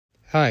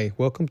Hi,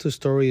 welcome to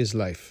Story is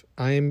Life.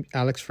 I am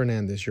Alex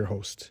Fernandez, your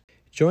host.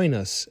 Join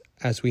us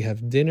as we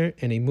have dinner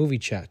and a movie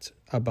chat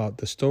about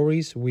the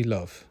stories we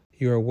love.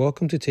 You are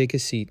welcome to take a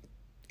seat.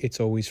 It's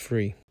always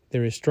free.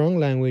 There is strong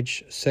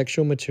language,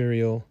 sexual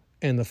material,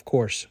 and of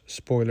course,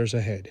 spoilers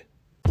ahead.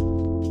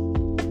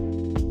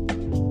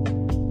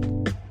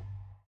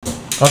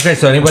 Okay,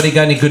 so anybody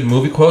got any good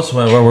movie quotes?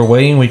 While we're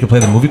waiting, we can play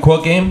the movie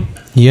quote game.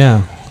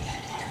 Yeah.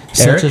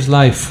 Eric? Such is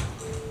life.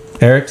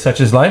 Eric,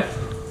 such is life?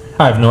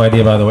 I have no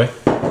idea, by the way.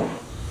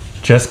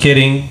 Just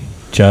kidding.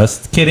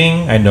 Just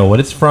kidding. I know what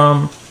it's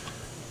from.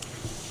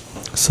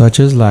 Such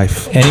is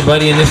life.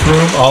 Anybody in this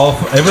room,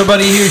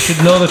 everybody here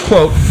should know the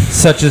quote,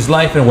 such is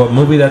life, and what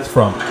movie that's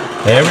from.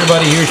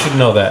 Everybody here should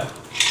know that.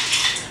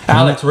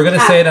 Alex, we're going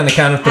to say it on the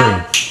count of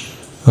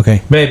three.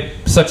 Okay. Babe,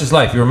 such is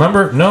life. You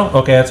remember? No?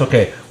 Okay, that's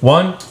okay.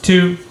 1,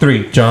 2,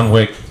 3. John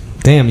Wick.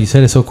 Damn, you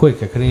said it so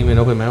quick. I couldn't even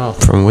open my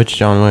mouth. From which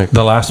John Wick?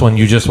 The last one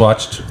you just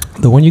watched.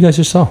 The one you guys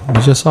just saw.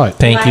 You just saw it.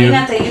 Thank you.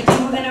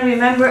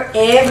 Remember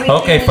everything.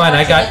 Okay, fine.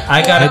 I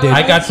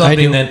got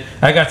something then.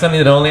 I got something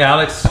that only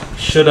Alex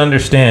should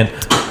understand.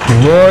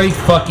 Roy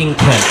fucking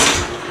Kent.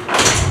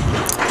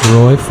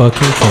 Roy fucking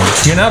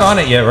Kent. You're not on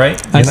it yet, right?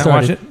 I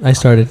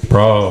started.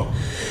 Bro.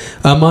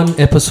 I'm on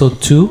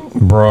episode 2.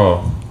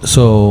 Bro.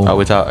 So.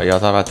 Y'all talking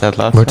about Ted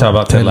Lasso? We're talking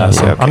about Ted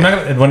Lasso.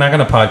 Okay. We're not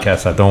gonna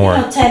podcast that. Don't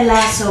worry. Ted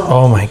Lasso.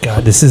 Oh my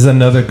god, this is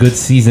another good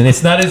season.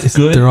 It's not as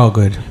good. They're all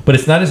good, but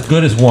it's not as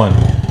good as one.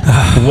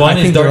 One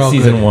is dark.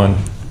 Season 1.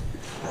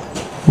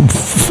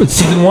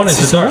 Season 1 is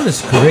Season dark. 1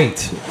 is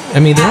great. I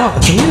mean,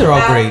 they're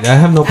all great. I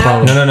have no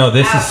problem. No.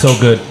 This is so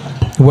good.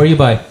 Where you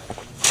by?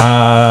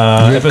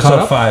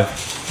 Episode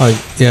 5.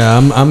 Oh yeah,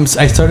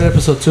 I started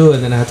episode 2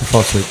 and then I had to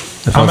fall asleep.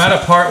 I'm at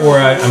a part where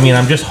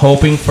I'm just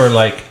hoping for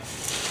like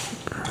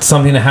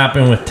something to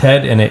happen with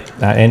Ted, and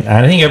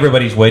I think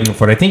everybody's waiting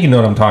for it. I think you know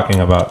what I'm talking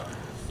about.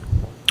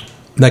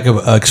 Like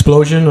a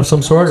explosion of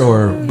some sort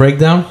or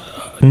breakdown?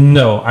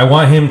 No, I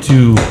want him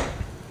to.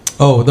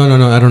 Oh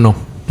no! I don't know.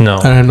 No,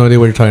 I have no idea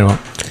what you're talking about.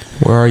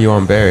 Where are you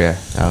on Barry,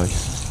 Alex?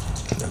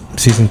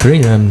 Season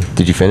 3.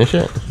 Did you finish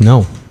it?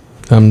 No,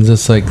 I'm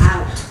just like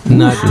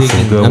not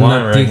digging. I'm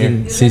not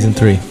digging season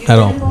 3 at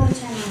all.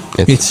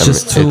 It's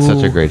just too. It's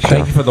such a great show.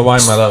 Thank you for the wine,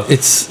 my love.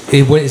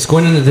 It's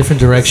going in a different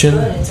direction.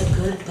 It's a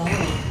good dog.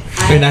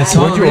 And I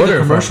saw the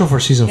commercial for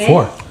season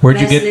 4. Where'd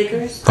you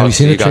get? Have you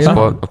seen the trailer?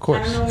 Of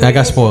course. I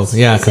got spoiled.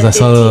 Yeah, because I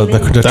saw the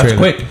trailer. That's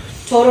quick.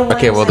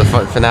 Okay, well, the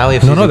finale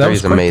of season 3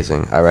 is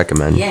amazing. I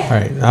recommend. Yeah. All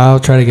right, I'll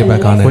try to get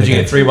back on it. What'd you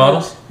get? 3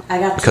 bottles? I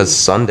got 2. Because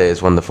Sunday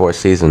is when the 4th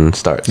season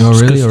starts. Oh,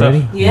 really? Good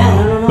Already?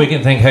 Yeah, no. We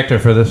can thank Hector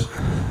for this.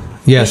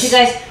 Yes.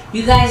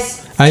 You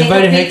guys. I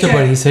invited Hector,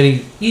 but he said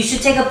he. You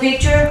should take a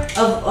picture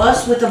of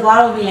us with the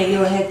bottle and be like,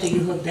 "Yo, Hector, you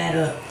hooked that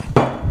up."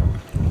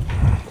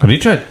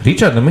 Richard,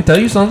 let me tell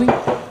you something.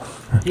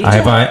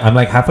 I'm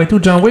like halfway through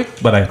John Wick,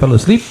 but I fell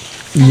asleep.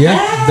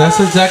 Yeah, that's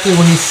exactly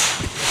when he's.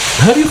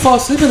 How do you fall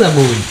asleep in that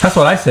movie? That's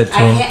what I said to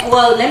him.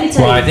 Well, let me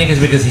tell you. I think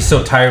it's because he's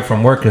so tired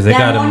from work because they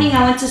got him. That morning,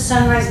 I went to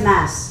Sunrise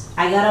Mass.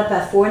 I got up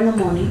at 4 in the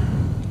morning.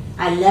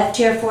 I left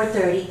here at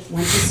 4:30.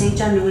 Went to St.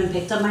 John Newman,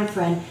 picked up my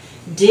friend,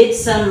 did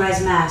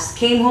Sunrise Mass,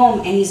 came home,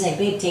 and he's like,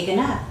 "Babe, take a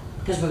nap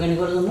because we're gonna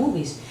go to the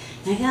movies."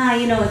 I'm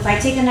like, if I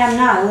take a nap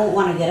now, I won't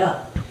want to get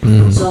up.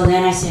 Mm-hmm. So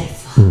then I said,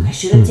 "Fuck, I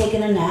should have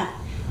taken a nap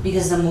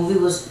because the movie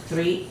was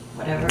 3,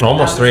 whatever.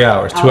 Almost 3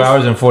 hours. 2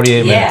 hours and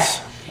 48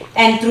 minutes.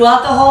 And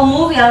throughout the whole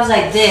movie, I was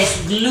like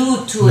this,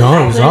 glued to it. No,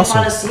 I it was couldn't awesome.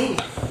 fall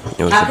asleep.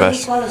 It was How the could best.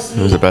 he fall asleep?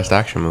 It was the best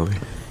action movie.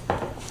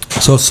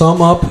 So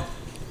sum up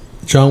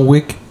John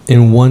Wick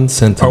in one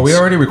sentence. Are we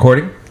already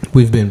recording?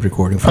 We've been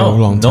recording for a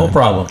long time. No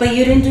problem. But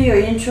you didn't do your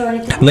intro or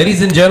anything?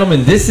 Ladies and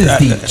gentlemen, this is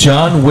the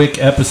John Wick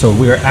episode.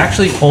 We are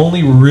actually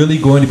only really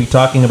going to be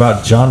talking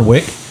about John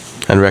Wick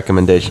And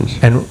recommendations.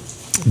 and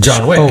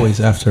John Wick. Always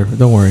after.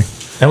 Don't worry.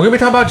 And we're going to be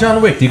talking about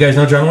John Wick. Do you guys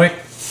know John Wick?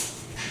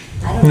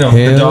 I don't No, know.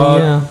 the Hell dog.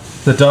 yeah.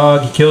 The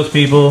dog, he kills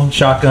people,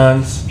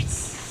 shotguns.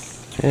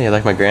 Yeah, you're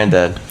like my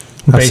granddad.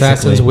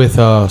 Assassins with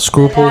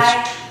scruples.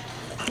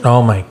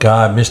 Oh my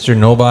God, Mr.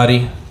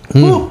 Nobody.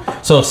 Woo.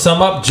 So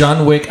sum up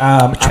John Wick.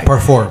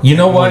 Part 4. You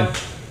know what?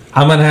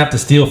 I'm going to have to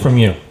steal from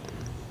you.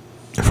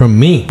 From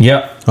me?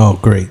 Yep. Oh,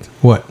 great.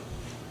 What?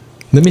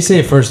 Let me say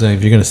it first then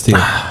if you're going to steal.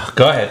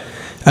 Go ahead.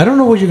 I don't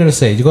know what you're going to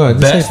say. You go ahead.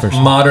 Say it Best first.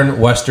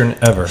 modern Western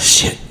ever.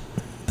 Shit.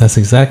 That's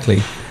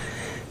exactly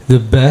the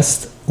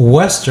best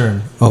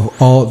Western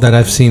of all that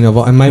I've seen of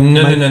all. And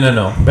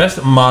No.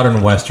 Best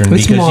modern Western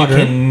It's because modern.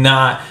 you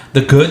cannot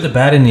the good, the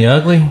bad, and the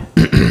ugly.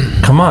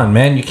 Come on,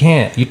 man, you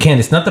can't.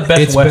 It's not the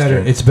best It's Western.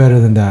 better. It's better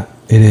than that.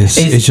 It is.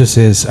 It just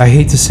is. I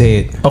hate to say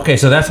it. Okay,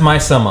 so that's my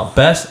sum up.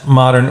 Best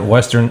modern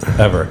Western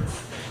ever.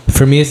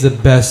 For me, it's the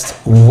best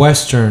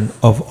Western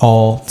of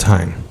all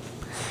time.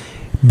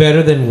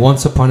 Better than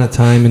Once Upon a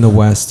Time in the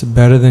West.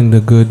 Better than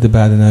The Good, the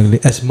Bad, and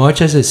Ugly. As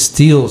much as it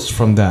steals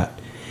from that,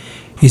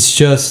 it's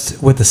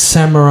just with the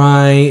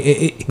samurai.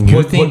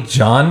 You think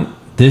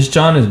this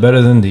John is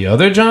better than the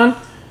other John?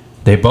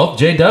 They both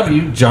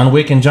JW, John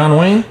Wick and John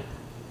Wayne.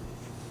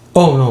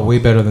 Oh no, way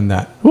better than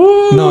that.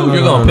 Woo, No,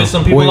 you're gonna piss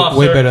some people way, off,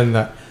 Way sir. better than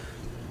that.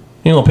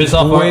 You know, piss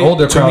off our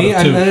older to crowd me, too.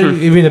 I'm not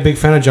even a big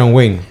fan of John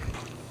Wayne.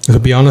 To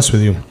be honest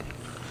with you,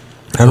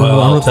 I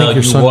don't think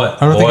your son.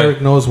 I don't think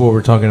Eric knows what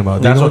we're talking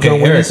about. That's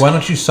okay, Eric. Why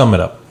don't you sum it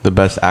up? The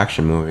best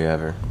action movie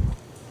ever.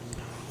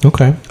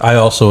 Okay, I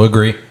also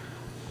agree.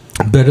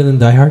 Better than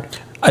Die Hard.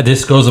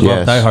 This goes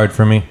above Die Hard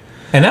for me,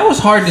 and that was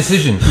a hard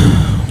decision.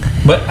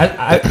 But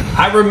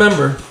I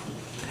remember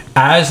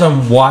as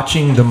I'm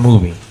watching the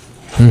movie,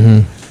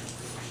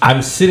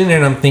 I'm sitting there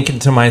and I'm thinking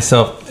to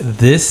myself,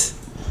 this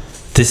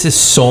is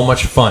so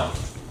much fun.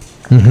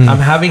 I'm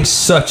having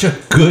such a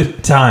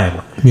good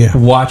time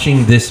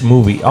watching this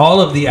movie.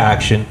 All of the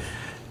action.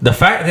 The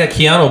fact that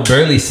Keanu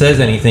barely says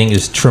anything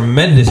is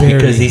tremendous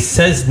because he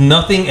says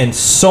nothing and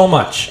so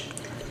much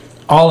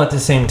all at the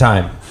same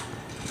time.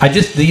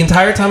 The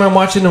entire time I'm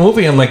watching the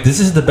movie, I'm like, this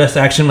is the best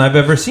action I've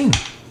ever seen.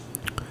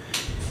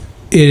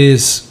 It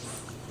is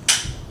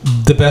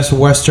the best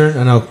Western,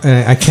 and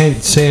I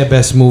can't say a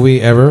best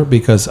movie ever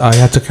because I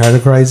have to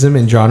categorize them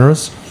in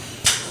genres.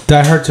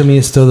 Die Hard to me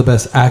is still the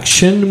best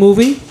action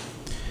movie.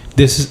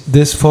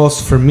 This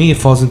falls, for me, it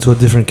falls into a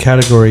different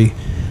category.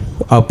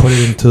 I'll put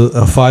it into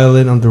a file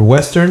in under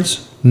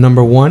Westerns,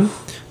 number 1.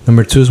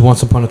 Number 2 is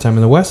Once Upon a Time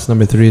in the West.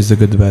 Number 3 is The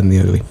Good, the Bad, and the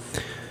Ugly.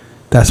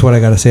 That's what I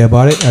got to say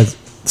about it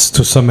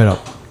to sum it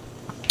up.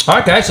 All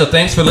right, guys. So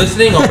thanks for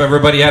listening. Hope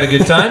everybody had a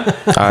good time.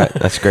 All right,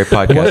 that's a great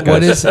podcast,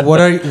 guys.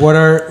 What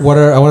are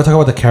I want to talk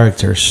about the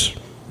characters.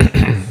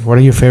 What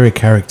are your favorite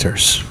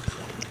characters?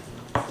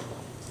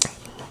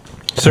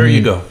 Sir,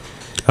 you go.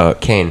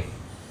 Kane.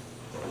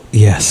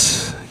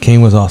 Yes,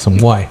 Kane was awesome.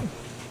 Why?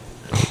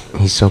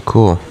 He's so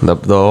cool. The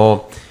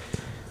whole,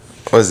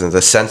 what is it? The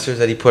sensors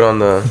that he put on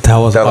the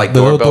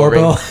little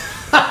doorbell.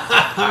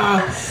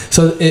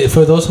 So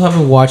for those who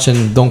haven't watched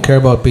and don't care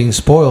about being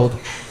spoiled,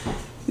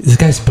 this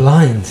guy's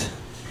blind.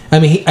 I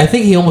mean, I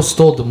think he almost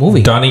stole the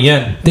movie. Donnie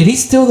Yen. Did he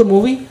steal the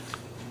movie?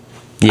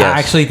 Yes. I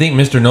actually think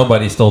Mr.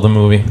 Nobody stole the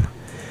movie.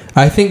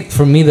 I think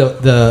for me,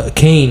 the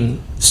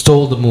Kane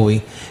stole the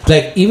movie.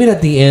 Like even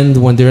at the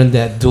end when they're in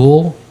that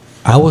duel,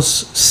 I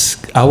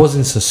was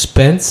in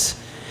suspense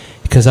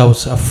because I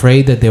was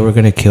afraid that they were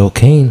gonna kill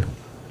Kane.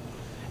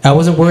 I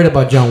wasn't worried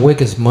about John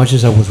Wick as much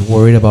as I was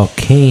worried about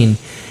Kane.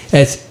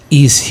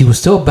 He was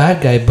still a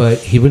bad guy, but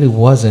he really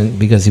wasn't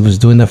because he was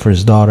doing that for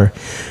his daughter.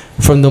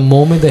 From the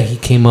moment that he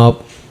came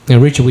up,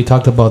 and Richard, we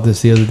talked about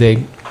this the other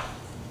day.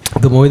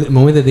 The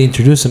moment that they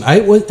introduced him, I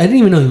didn't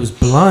even know he was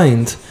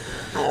blind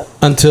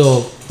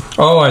until.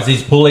 Oh, as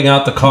he's pulling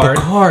out the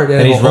card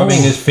and he's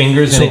rubbing his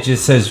fingers, and it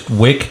just says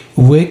Wick,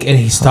 and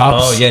he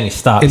stops. Oh yeah, and he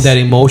stops. In that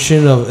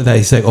emotion of that,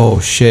 he's like, "Oh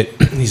shit,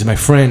 he's my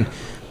friend,"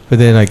 but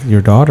then like,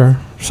 "Your daughter,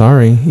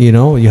 sorry, you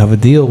have a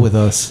deal with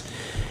us."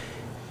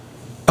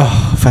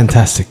 Oh,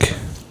 fantastic.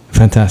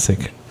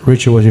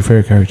 Richard, what's your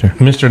favorite character?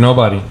 Mr.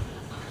 Nobody.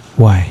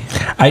 Why?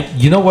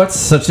 You know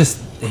what's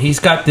he's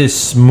got this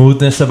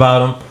smoothness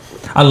about him.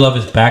 I love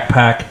his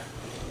backpack.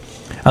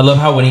 I love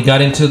how when he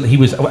got into,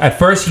 at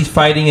first he's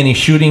fighting and he's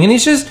shooting and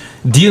he's just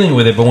dealing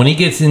with it, but when he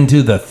gets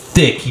into the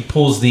thick, he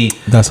pulls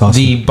That's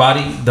awesome. the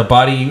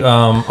body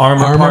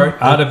armor part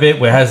out of it,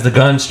 where it has the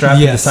gun strapped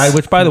to the side.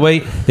 Which, by the way,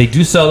 they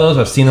do sell those.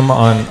 I've seen them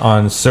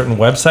on certain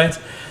websites.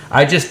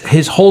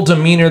 His whole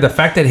demeanor, the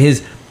fact that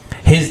his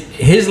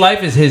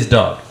life is his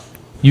dog.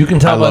 You can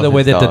tell by the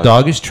way that the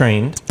dog is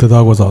trained. The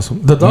dog was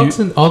awesome. The dogs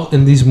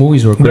in these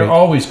movies were great. They're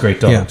always great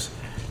dogs.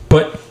 Yeah.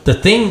 But the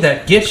thing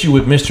that gets you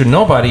with Mr.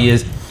 Nobody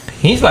is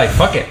he's like,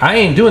 fuck it, I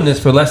ain't doing this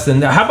for less than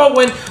that. How about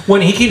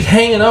when he keeps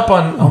hanging up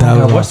on, oh my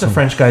God, what's the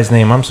French guy's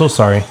name? I'm so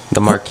sorry.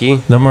 The Marquis.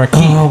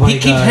 Oh he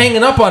keeps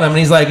hanging up on him, and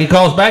he's like, he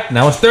calls back,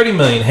 now it's 30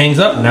 million. Hangs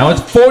up, now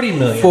it's 40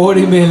 million.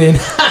 40 million.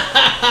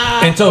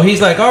 And so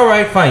he's like, all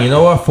right, fine. You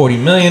know what? 40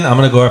 million. I'm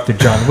gonna go after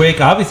John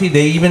Wick. Obviously,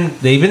 they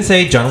even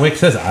say John Wick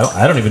says,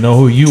 I don't even know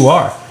who you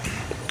are.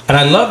 And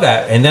I love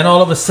that. And then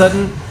all of a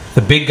sudden,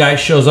 the big guy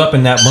shows up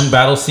in that one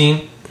battle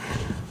scene,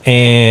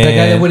 and the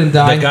guy that wouldn't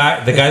die.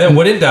 The guy that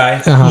wouldn't die,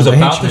 who's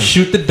about to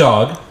shoot the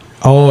dog.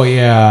 Oh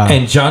yeah.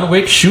 And John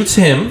Wick shoots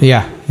him.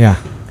 Yeah.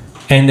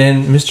 And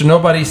then Mr.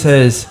 Nobody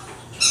says,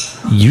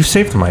 "You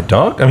saved my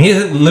dog." I mean, he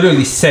doesn't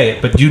literally say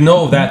it, but you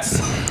know that's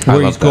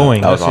where he's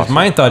going. That's awesome. His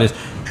mind thought is,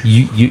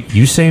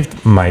 You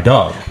saved my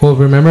dog. Well,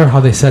 remember how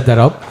they set that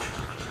up?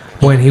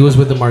 When he was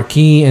with the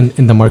Marquis and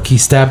the Marquis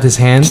stabbed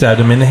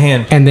him in the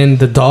hand. And then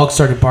the dog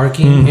started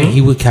barking and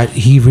he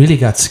really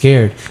got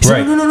scared. He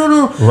said,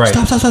 no. Right.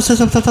 Stop.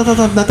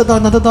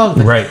 Not the dog.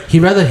 Right.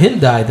 He'd rather him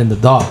die than the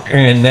dog.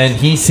 And then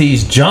he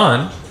sees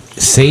John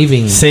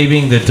saving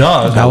the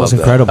dog. That was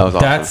incredible.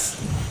 That was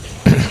awesome.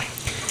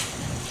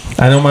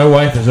 I know my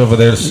wife is over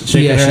there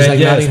shaking her head.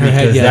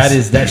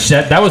 Yes, because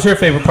that was her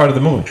favorite part of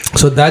the movie.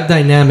 So that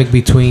dynamic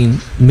between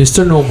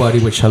Mr. Nobody,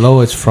 which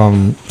is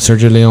from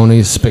Sergio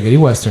Leone's spaghetti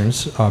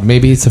westerns.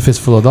 Maybe it's a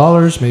fistful of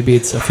dollars. Maybe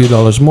it's a few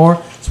dollars more.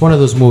 It's one of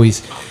those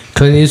movies.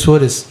 Clint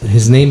Eastwood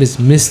his name is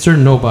Mr.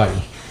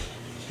 Nobody.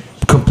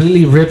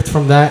 Completely ripped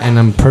from that, and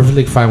I'm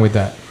perfectly fine with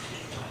that.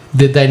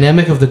 The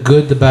dynamic of the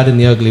good, the bad, and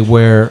the ugly,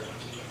 where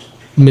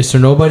Mr.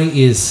 Nobody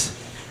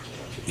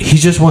he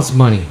just wants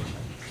money.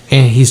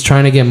 And he's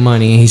trying to get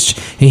money, and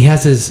he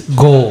has his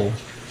goal,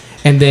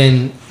 and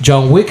then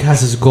John Wick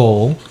has his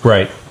goal,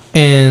 Right.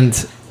 and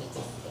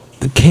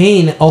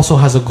Kane also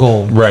has a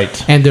goal,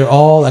 Right. and they're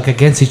all like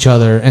against each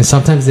other, and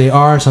sometimes they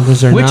are,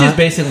 sometimes they're Which not. is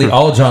basically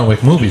all John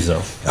Wick movies,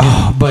 though.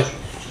 Oh, but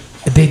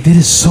they did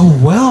it so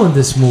well in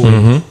this movie.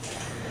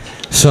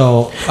 Mm-hmm.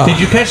 So Did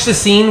you catch the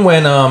scene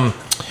when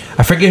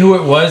I forget who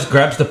it was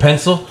grabs the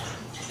pencil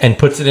and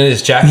puts it in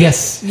his jacket?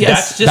 Yes.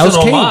 That's just That was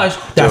an Kane. homage.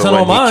 That's an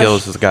when he homage.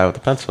 kills the guy with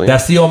the pencil. Yeah.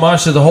 That's the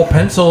homage to the whole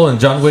pencil, and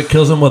John Wick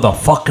kills him with a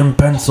fucking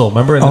pencil.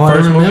 Remember in the I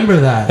first remember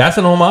movie? that. That's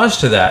an homage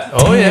to that.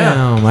 Oh yeah.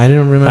 Damn, I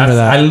didn't remember I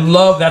that.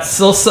 love that's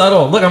so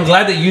subtle. Look, I'm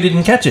glad that you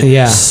didn't catch it.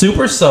 Yeah.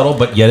 Super subtle,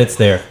 but yet it's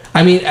there.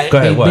 I mean, Go ahead,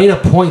 they what? made a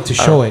point to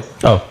show it.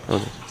 Oh.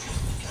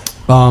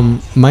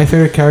 My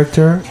favorite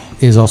character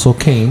is also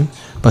Kane,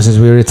 but since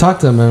we already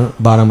talked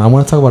about him, I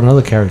want to talk about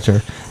another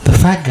character, the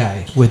fat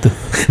guy with the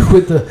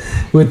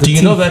Do you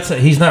teeth. know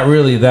he's not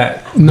really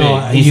that No,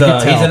 big. He's you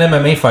can tell. he's an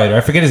MMA fighter.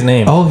 I forget his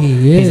name. Oh,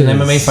 he is. He's an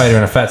MMA fighter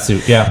in a fat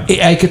suit. Yeah.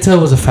 I could tell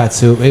it was a fat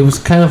suit. It was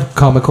kind of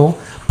comical,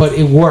 but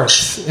it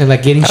works. And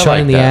like getting shot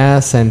like in the that.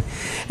 ass, and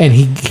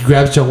he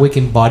grabs John Wick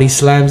and body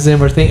slams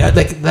him or thing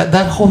like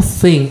that whole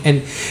thing.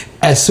 And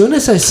as soon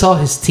as I saw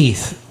his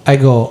teeth, I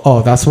go,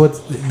 oh, that's what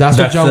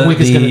John Wick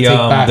is going to take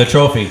back. The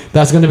trophy.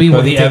 That's going to be Or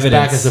what he the takes back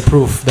evidence. as the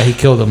proof that he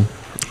killed him.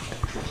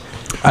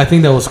 I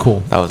think that was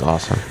cool. That was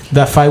awesome.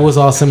 That fight was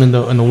awesome in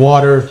the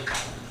water.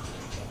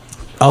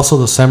 Also,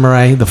 the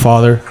samurai, the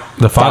father.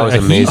 The father was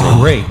amazing. He's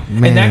great,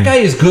 man. and that guy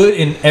is good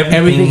in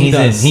everything he he's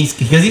does. in. He's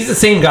because he's the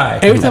same guy.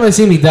 Every time I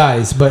see him, he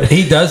dies. But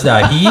He does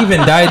die. He even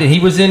died. He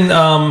was in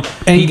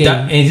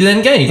Endgame. He's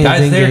in Endgame. He He's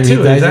dies in there Endgame. too.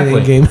 He dies in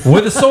Exactly. Endgame.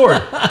 With a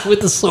sword.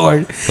 with the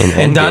sword.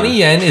 And Donnie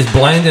Yen is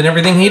blind in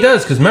everything he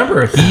does. Because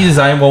remember, he is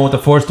I am one with the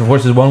Force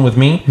is one with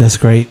me. That's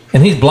great.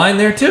 And he's blind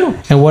there too.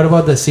 And what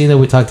about the scene that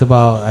we talked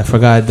about? I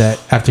forgot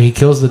that after he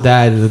kills the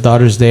dad, the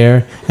daughter's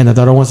there, and the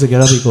daughter wants to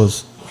get up. He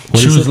goes, what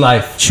is Choose it?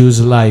 life.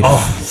 Choose life.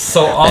 Oh,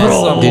 so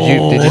awesome.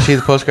 Did you see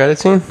the post credit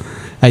scene?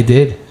 I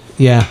did.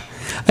 Yeah,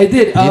 I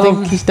did. Do you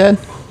think he's dead?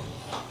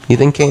 You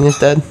think Kane is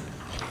dead?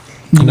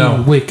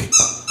 No. Wick.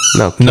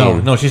 No,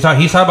 Kane. No. He's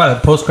talking about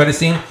a post credit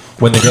scene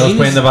when the girl's Kane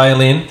playing is- the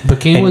violin. but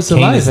Kane and was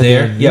alive is at the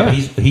there. end, Yeah, yeah.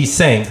 he's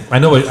saying. I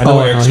know where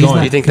Eric's he's going.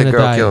 not You think the gonna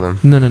girl die. killed him?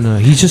 No.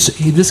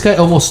 This guy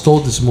almost stole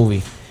this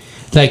movie.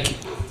 Like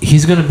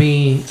he's gonna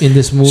be in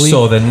this movie.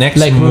 So the next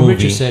like what movie-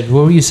 Richard said.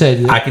 What you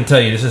said. I can tell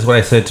you, this is what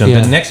I said to him.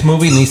 Yeah. The next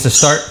movie needs to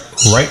start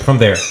right from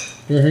there.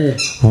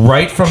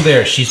 Right from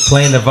there. She's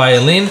playing the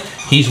violin.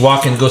 He's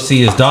walking to go see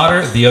his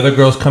daughter. The other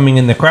girl's coming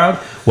in the crowd.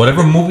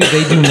 Whatever movie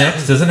they do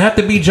next doesn't have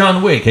to be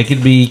John Wick. It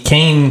could be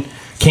Kane's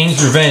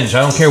Revenge.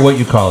 I don't care what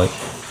you call it.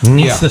 It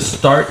needs to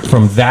start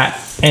from that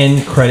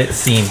end credit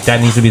scene.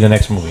 That needs to be the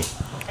next movie.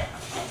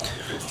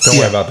 Don't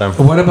worry about them.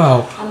 What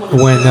about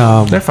when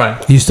They're fine.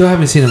 you still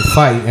haven't seen them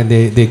fight, and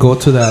they go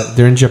to that?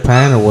 They're in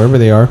Japan or wherever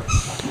they are,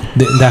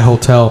 that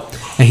hotel,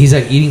 and he's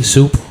like eating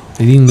soup,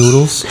 eating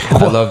noodles.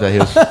 I love that he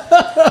was.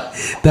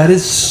 That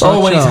is so.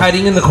 When he's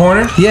hiding in the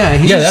corner? Yeah,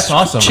 he's just that's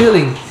awesome.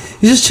 Chilling.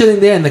 He's just chilling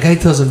there, and the guy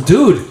tells him,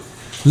 "Dude,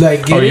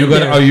 like, get in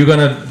there." Are you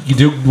gonna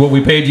do what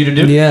we paid you to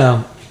do?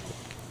 Yeah.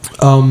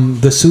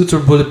 The suits are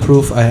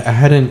bulletproof. I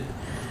hadn't,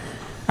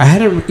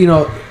 you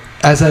know,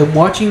 as I'm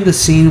watching the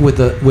scene with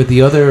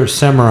the other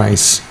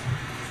samurais,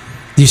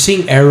 you're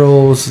seeing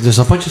arrows. There's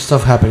a bunch of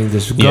stuff happening.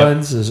 There's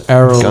guns. There's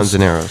arrows. Guns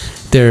and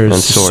arrows. There's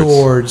and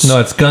swords. No,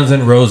 it's Guns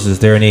N' Roses.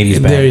 They're an 80s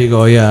band. There you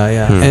go.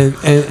 Yeah.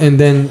 And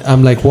then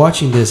I'm like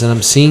watching this, and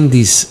I'm seeing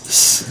these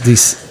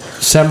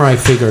samurai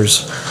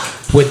figures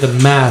with the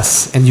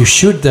masks, and you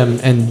shoot them,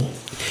 and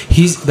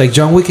he's like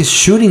John Wick is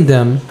shooting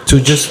them to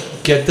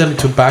just get them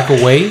to back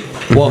away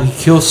while he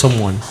kills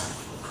someone.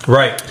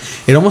 Right.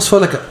 It almost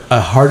felt like a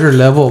harder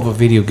level of a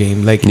video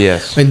game. Like,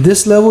 Yes. in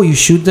this level, you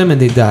shoot them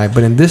and they die.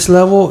 But in this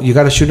level, you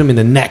got to shoot them in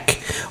the neck.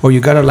 Or you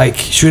got to, like,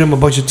 shoot them a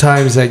bunch of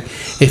times. Like,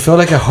 it felt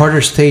like a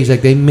harder stage.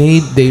 Like, they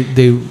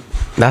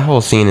That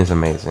whole scene is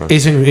amazing.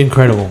 it's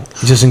incredible.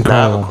 It's just I have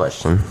incredible. a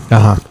question.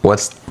 Uh-huh.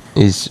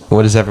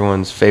 What is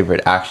everyone's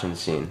favorite action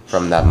scene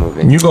from that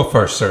movie? You go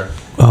first, sir.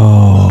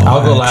 Oh,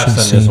 I'll go last action on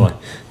this scene. one.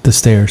 The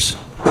stairs.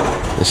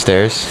 The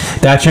stairs.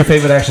 That's your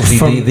favorite action scene.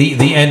 From-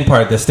 The end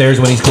part, the stairs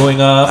when he's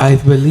going up. I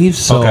believe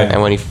so. Okay.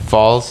 And when he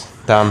falls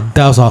down.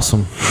 That was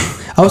awesome.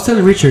 I was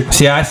telling Richard.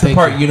 See, that's the Thank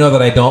part you know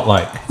that I don't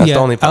like. That's the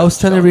only part I was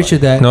telling you don't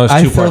Richard that No, it's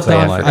I two fell parts I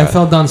down. like. I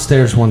fell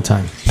downstairs one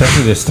time.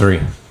 Especially this 3.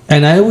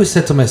 And I always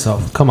said to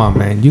myself, "Come on,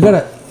 man!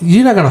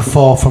 You're not gonna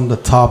fall from the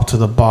top to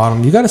the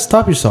bottom. You gotta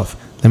stop yourself."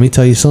 Let me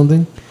tell you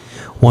something.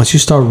 Once you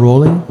start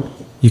rolling,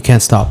 you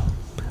can't stop.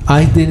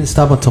 I didn't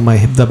stop until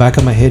the back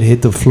of my head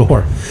hit the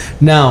floor.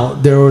 Now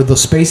there were the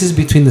spaces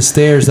between the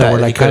stairs that were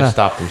He like could kind have of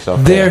stopped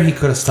himself. there. He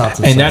could have stopped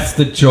himself. And that's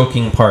the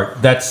joking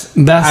part. That's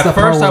the at part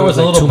first where I it was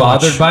a like little too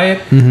much. bothered by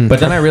it, but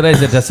then I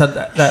realized that that's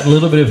that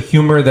little bit of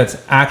humor that's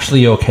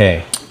actually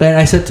okay. And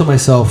I said to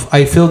myself,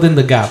 I filled in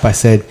the gap. I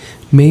said,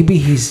 maybe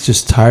he's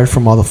just tired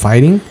from all the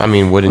fighting. I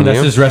mean, wouldn't That's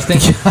you? just resting.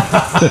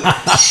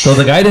 So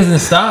the guy doesn't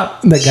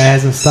stop. The guy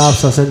hasn't stopped,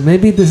 so I said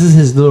maybe this is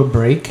his little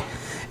break.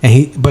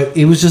 But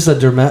it was just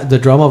the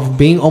drama of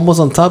being almost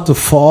on top to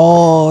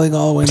falling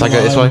all the way.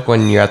 It's like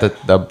when you're at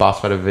the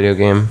boss fight of a video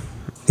game.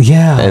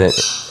 Yeah,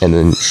 and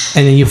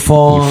then you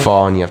fall. You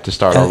fall and you have to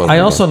start all over. I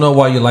also know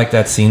why you like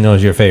that scene. Though,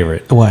 is your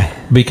favorite. Why?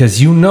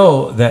 Because you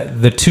know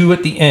that the two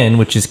at the end,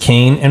 which is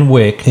Kane and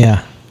Wick,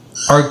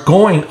 are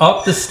going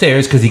up the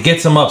stairs because he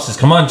gets them up. Says,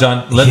 "Come on,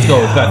 John, let's go.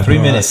 We've got 3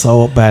 minutes."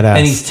 So badass.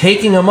 And he's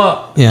taking them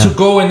up to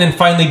go and then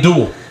finally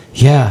duel.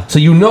 Yeah. So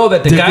you know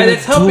that the guy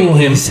that's helping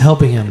him is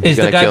helping him. Is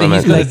the guy that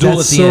he's going to duel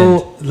at the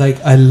end. Like,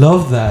 I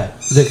love that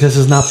because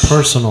it's not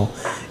personal.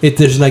 It's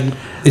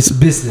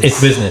business.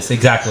 It's business,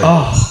 exactly.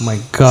 Oh my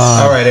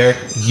god! All right, Eric,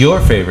 your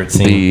favorite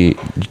scene?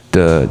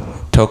 The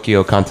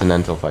Tokyo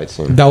Continental fight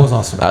scene. That was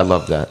awesome. I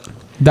love that.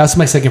 That's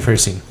my second favorite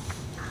scene.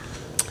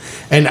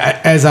 And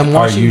as I'm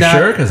watching, are you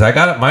sure? Because I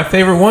got it. My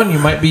favorite one. You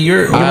might be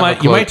your.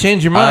 You might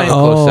change your mind. I have a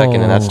close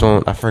second, and that's the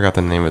one. I forgot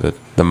the name of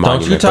the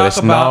monument. Don't you talk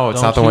about? No,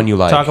 it's not the one you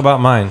like. Talk about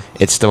mine.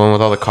 It's the one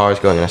with all the cars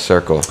going in a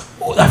circle.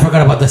 Oh, I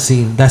forgot about that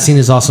scene. That scene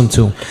is awesome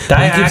too.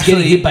 He keeps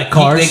getting hit by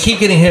cars. They keep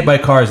getting hit by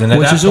cars, and at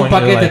that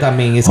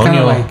point, it's kind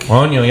of like.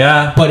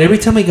 Yeah. But every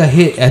time he got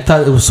hit, I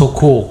thought it was so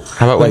cool.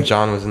 How about when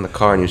John was in the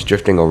car and he was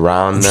drifting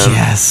around them?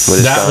 Yes,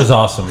 that was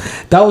awesome.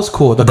 That was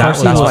cool. The car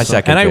scene was my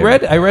second. And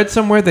I read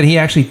somewhere that he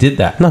actually did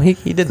that. No, he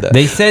did that.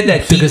 They said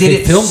that he did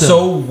it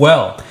so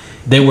well.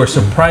 They were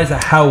surprised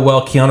at how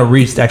well Keanu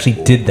Reeves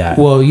actually did that.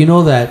 Well, you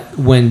know that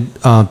when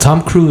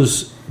Tom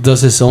Cruise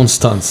does his own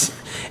stunts,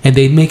 and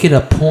they make it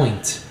a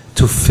point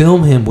to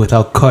film him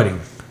without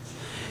cutting,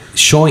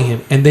 showing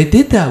him, and they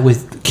did that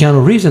with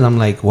Keanu Reeves, and I'm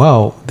like,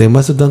 wow, they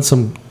must have done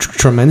some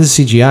tremendous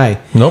CGI.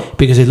 Nope,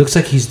 because it looks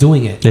like he's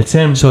doing it. It's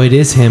him. So it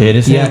is him. It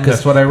is him.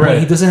 That's what I read.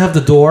 He doesn't have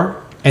the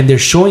door, and they're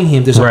showing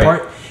him. There's a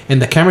part,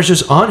 and the camera's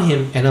just on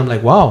him, and I'm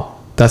like, wow.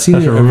 That's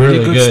either a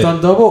really good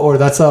stunt double or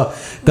that's a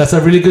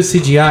really good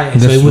CGI.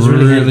 And so it was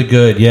really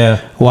good.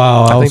 Yeah.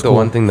 Wow. I think the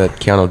one thing that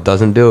Keanu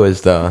doesn't do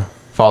is the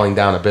falling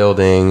down a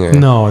building.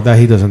 No, that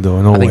he doesn't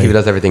do. No, I think he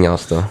does everything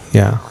else though.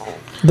 Yeah.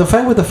 The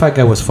fight with the fat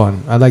guy was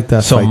fun. I like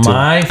that fight too. So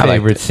my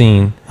favorite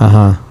scene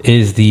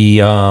is the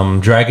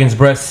dragon's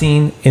breath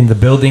scene in the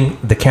building.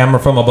 The camera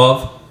from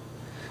above.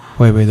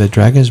 Wait, the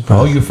dragon's breath.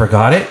 Oh, you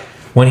forgot it?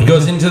 When he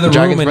goes into the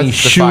room and he's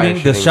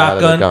shooting the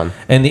shotgun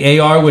and the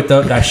AR with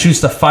that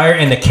shoots the fire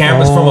and the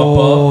camera's from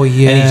above and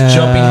he's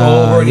jumping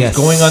over and he's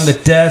going on the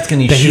desk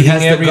and he's shooting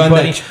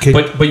everybody.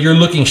 But you're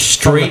looking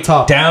straight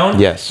down.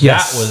 Yes.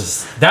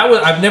 That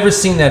was. I've never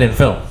seen that in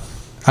film.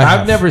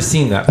 I've never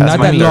seen that. That's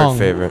my third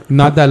favorite.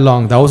 Not that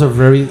long. That was a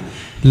very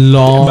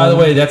long. And by the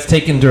way, that's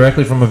taken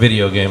directly from a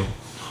video game.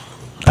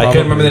 I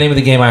couldn't remember the name of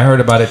the game. I heard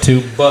about it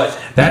too. But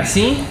that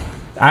scene.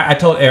 I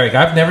told Eric,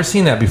 I've never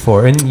seen that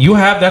before, and you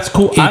have. That's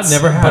cool. I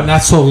never have, but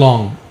not so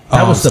long.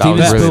 That was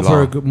Steven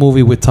Spielberg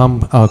movie with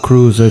Tom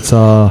Cruise. It's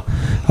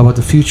about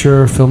the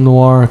future, film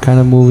noir kind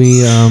of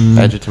movie.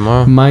 Edge of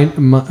Tomorrow.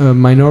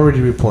 Minority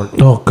Report.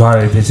 Oh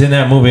God, if it's in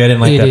that movie, I didn't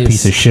like that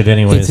piece of shit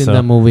anyway. It's in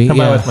that movie.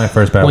 That's my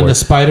first bad when word. The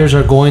spiders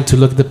are going to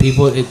look at the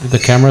people,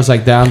 the camera's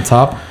like down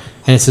top.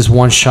 And it's just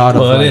one shot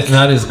of. Well, it's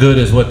not as good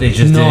as what they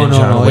just did in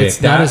John Wick.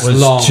 It's not as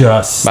long.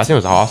 That scene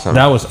was awesome.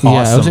 That was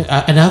awesome.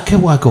 And I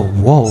go,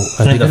 whoa!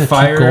 And the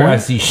fire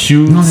as he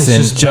shoots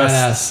and just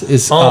badass.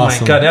 It's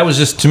awesome. My God, that was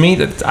just to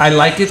me. I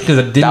like it because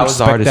I didn't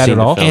expect that at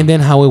all. And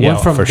then how it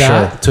went from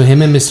that to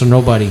him and Mr.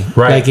 Nobody.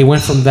 Right. Like it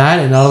went from that,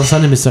 and all of a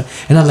sudden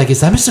and I'm like,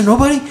 is that Mr.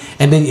 Nobody?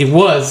 And then it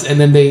was, and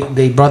then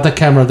they brought the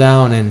camera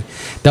down, and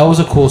that was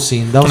a cool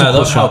scene. That was. And I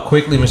love how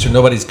quickly Mr.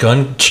 Nobody's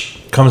gun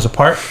comes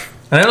apart.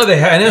 And I know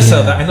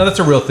I know that's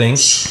a real thing.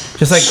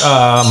 Just like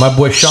my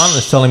boy Sean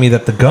was telling me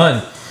that the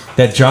gun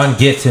that John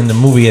gets in the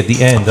movie at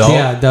the end.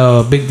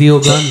 The big deal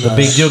gun. The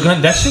big deal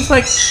gun. That's just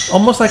like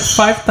almost like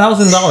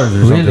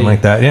 $5,000 or something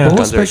like that. Yeah. But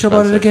what's special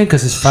about it again?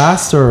 Because it's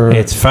fast or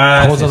it's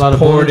fast. It's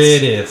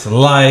ported. It's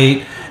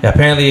light.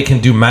 Apparently, it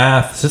can do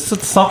math.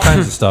 It's all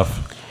kinds of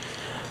stuff.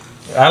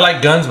 I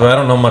like guns, but I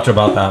don't know much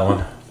about that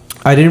one.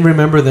 I didn't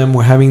remember them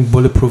having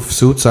bulletproof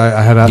suits.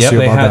 I had asked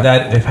you about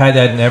that. They've had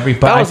that in every.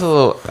 That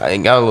was I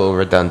got a little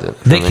redundant.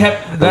 They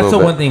kept. That's the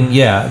one thing.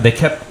 Yeah, they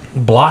kept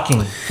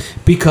blocking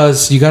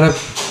because you gotta.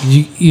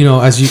 You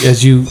know,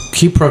 as you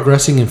keep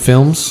progressing in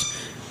films,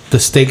 the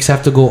stakes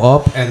have to go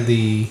up and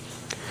the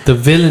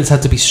villains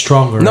have to be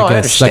stronger. No,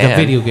 I guess like a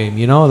video game.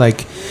 You know,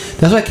 like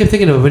that's why I kept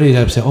thinking of a video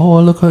game. I say,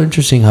 oh, look how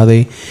interesting how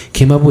they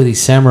came up with these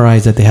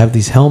samurais that they have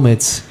these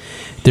helmets.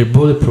 They're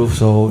bulletproof,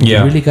 so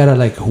you really gotta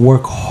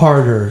work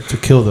harder to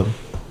kill them.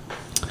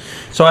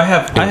 So I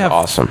have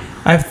awesome.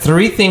 I have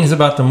 3 things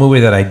about the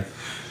movie that I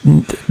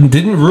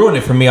didn't ruin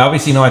it for me.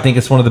 Obviously, I think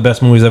it's one of the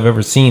best movies I've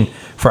ever seen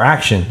for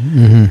action.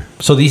 Mm-hmm.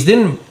 So these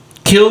didn't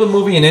kill the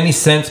movie in any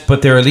sense,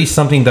 but they're at least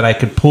something that I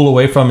could pull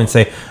away from and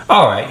say,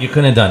 all right, you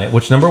couldn't have done it.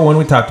 Which number 1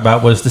 we talked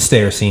about was the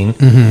stair scene.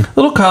 Mm-hmm. A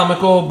little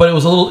comical, but it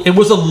was a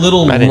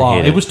little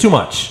long. It was too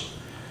much.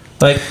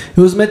 Like it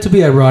was meant to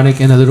be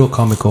ironic and a little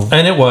comical,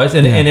 and it was.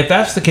 And if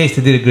that's the case,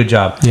 they did a good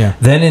job. Yeah.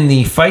 Then in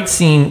the fight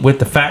scene with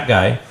the fat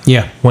guy,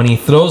 when he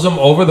throws him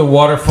over the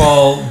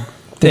waterfall,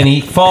 and he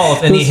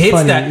falls, and he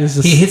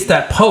hits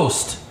that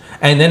post,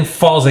 and then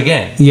falls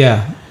again.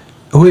 Yeah.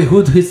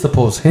 Who hits the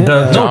post? Him?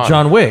 No,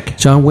 John Wick.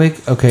 John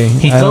Wick. Okay,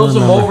 He throws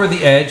him over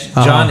the edge.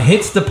 John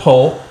hits the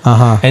pole,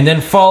 and then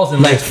falls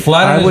and lays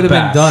flat on his back. I would have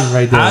been done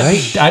right there.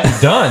 I'd be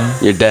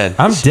done. You're dead.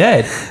 I'm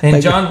dead. And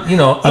like, John,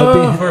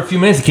 for a few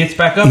minutes, gets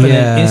back up and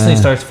then instantly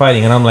starts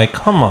fighting. And I'm like,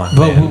 come on.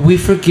 But man. We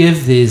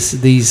forgive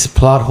these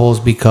plot holes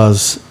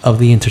because of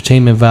the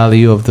entertainment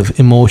value of the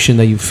emotion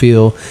that you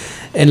feel,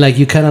 and like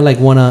you kind of like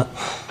wanna.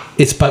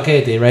 It's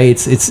spaghetti, right?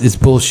 It's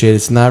bullshit.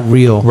 It's not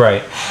real,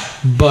 right?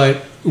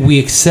 But we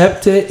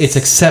accept it. It's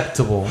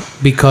acceptable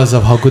because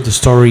of how good the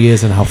story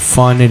is and how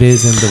fun it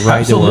is and the ride.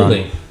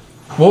 Absolutely.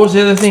 What was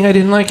the other thing I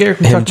didn't like, Eric?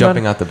 Him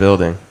jumping out the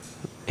building.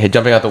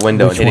 Jumping out the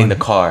window and hitting the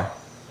car.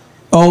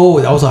 Oh,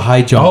 that was a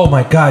high jump. Oh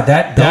my God,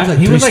 that was like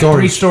he was like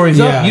 3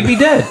 stories up. You'd be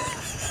dead.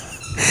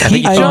 I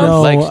think he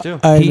jumped legs too.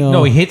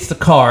 No, he hits the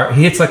car.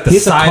 He hits like the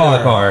side of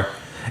the car.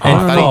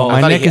 And I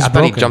thought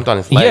he jumped on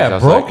his legs. Yeah,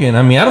 broken.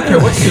 I mean, I don't care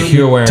what suit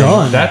you're wearing.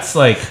 Done. That's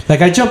like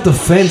I jumped the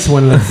fence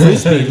when the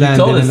frisbee landed,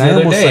 told us and the I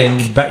other almost day, and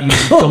you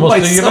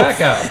almost threw your back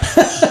out.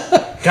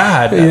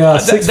 God, yeah,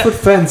 6-foot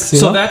fence.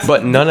 So that's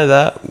but none of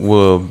that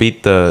will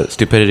beat the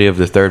stupidity of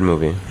the third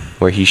movie,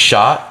 where he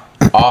shot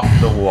off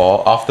the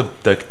wall, off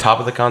the top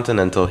of the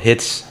Continental,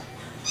 hits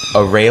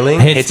a railing,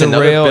 hits the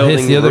another rail, building,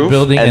 hits the other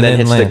building, and then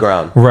hits the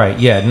ground. Right?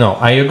 Yeah. No,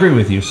 I agree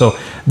with you. So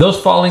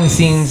those falling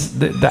scenes,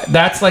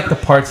 that's like the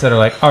parts that are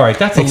like, all right,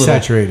 that's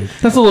exaggerated.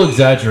 That's a little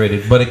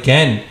exaggerated. But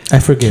again, I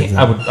forgive that.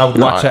 I would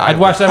watch that. I'd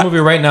watch that movie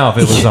right now if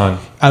it was on.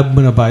 I'm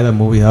gonna buy that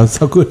movie. That's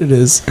how good it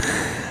is.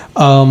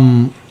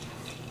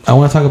 I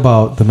want to talk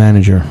about the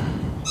manager,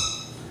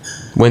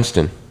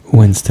 Winston,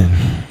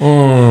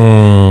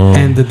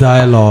 and the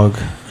dialogue,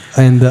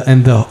 and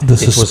the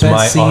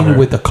suspense scene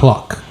with the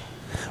clock.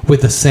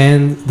 With the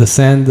sand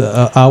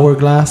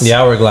hourglass. The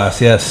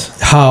hourglass, yes.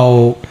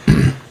 How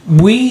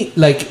we,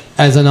 like,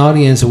 as an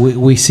audience,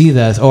 we see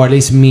that, or at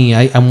least me,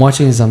 I'm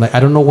watching this, I'm like, I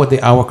don't know what the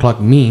hour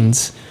clock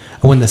means.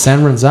 When the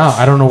sand runs out,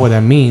 I don't know what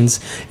that means.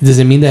 Does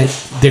it mean that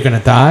they're going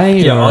to die?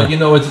 Yeah, all you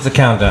know is it's a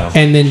countdown.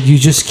 And then you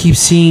just keep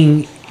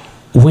seeing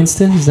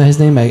Winston, is that his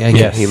name?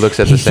 Yeah, he looks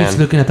at the sand. He keeps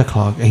looking at the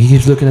clock. He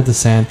keeps looking at the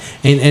sand.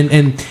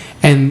 And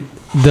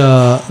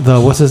the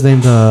what's his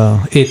name?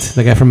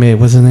 The guy from It.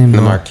 What's his name?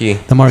 The Marquis.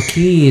 The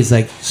Marquis is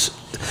like,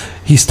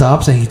 he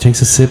stops and he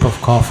drinks a sip of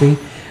coffee,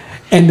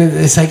 and then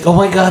it's like, oh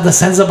my God, the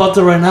sun's about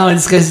to run out, and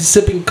this guy's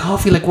sipping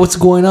coffee. Like, what's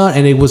going on?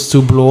 And it was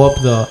to blow up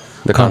the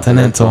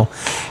Continental.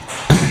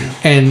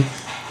 And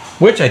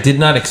which I did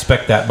not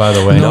expect that, by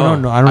the way. No.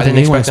 I don't think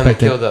anyone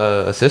expected. Him to kill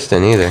the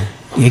assistant either.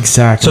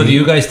 Exactly. So do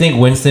you guys think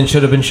Winston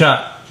should have been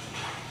shot?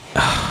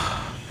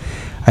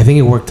 I think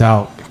it worked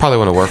out. Probably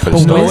wouldn't work for the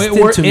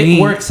story. story.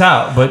 It works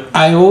out, but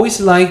I always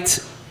liked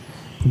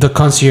the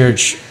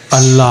concierge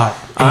a lot.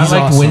 I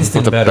like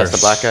Winston better. That's the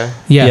black guy?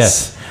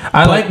 Yes.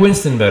 I like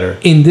Winston better.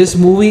 In this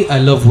movie, I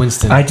love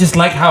Winston. I just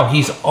like how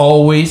he's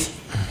always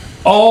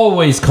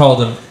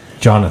called him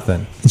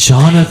Jonathan.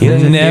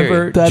 Jonathan.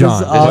 Never John.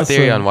 John. There's a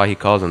theory on why he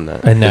calls him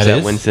that. And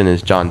that Winston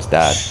is John's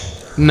dad.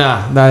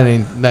 Nah, that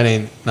ain't.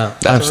 No,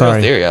 that's a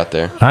real theory out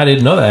there. I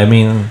didn't know that. I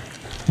mean,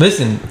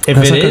 listen, if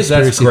it is,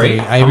 that's great.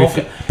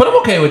 But I'm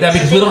okay with that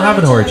because we don't have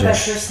an origin.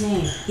 First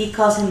name. He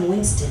calls him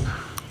Winston.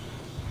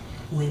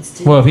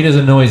 Well, if he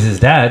doesn't know he's his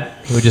dad,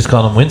 he would just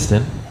call him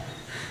Winston.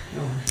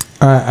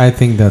 I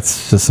think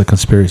that's just a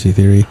conspiracy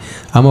theory.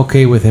 I'm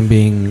okay with him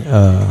being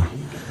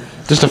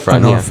just a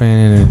friend, an orphan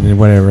and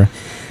whatever.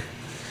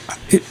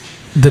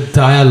 The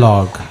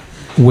dialogue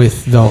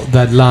with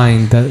that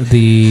line, that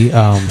the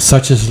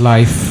such is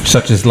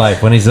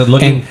life, when he's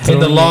looking in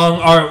the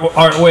long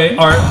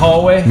art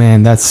hallway.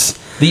 Man, that's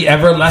the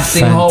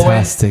everlasting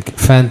fantastic,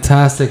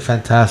 hallway.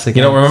 Fantastic.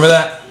 You don't remember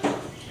that?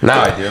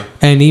 Now I do.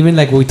 And even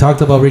like we talked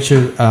about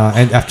Richard,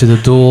 and after the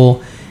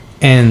duel,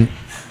 and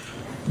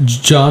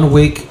John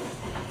Wick,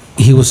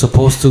 he was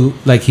supposed to,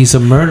 like, he's a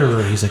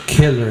murderer, he's a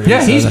killer,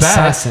 he's an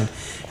assassin. bad.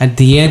 At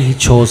the end, he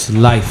chose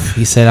life.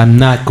 He said, "I'm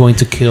not going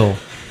to kill,"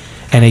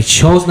 and he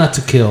chose not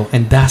to kill,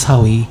 and that's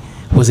how he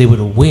was able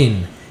to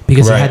win,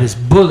 because he had his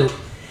bullet.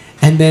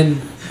 And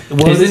then,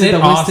 isn't it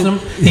awesome?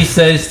 He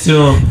says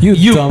to him,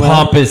 "You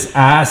pompous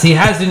ass." He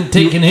hasn't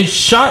taken his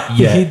shot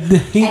yet.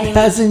 He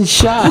hasn't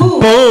shot.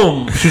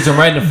 Boom! Shoots him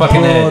right in the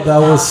fucking head. That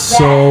was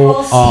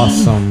so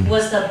awesome.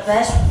 Was the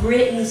best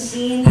written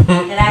scene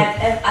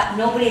that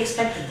nobody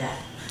expected that.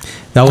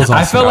 That was awesome.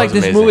 I felt like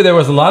this movie, there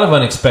was a lot of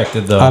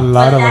unexpected, though. A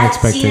lot of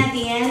unexpected. That scene at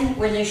the end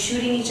where they're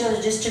shooting each other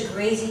just to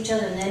graze each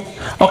other, and then.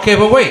 Okay,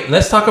 but wait.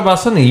 Let's talk about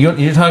something.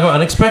 You're talking about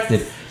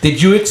unexpected.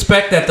 Did you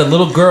expect that the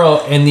little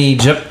girl in the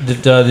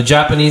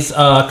Japanese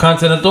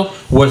Continental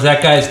was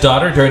that guy's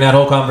daughter during that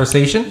whole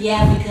conversation?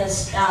 Yeah,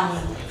 because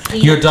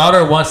your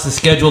daughter wants to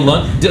schedule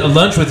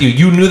lunch with you.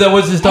 You knew that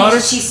was his daughter?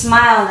 And she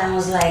smiled and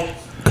was like,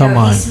 "Come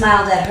on." He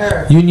smiled at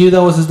her. You knew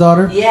that was his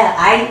daughter? Yeah,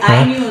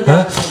 I knew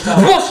that was his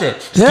daughter. Bullshit!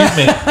 Excuse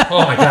me.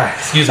 Oh my God!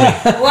 Excuse me.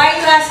 Why are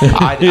you asking?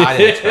 I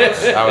didn't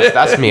expect it.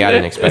 That's me. I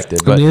didn't expect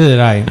it. But neither did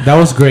I. That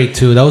was great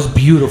too. That was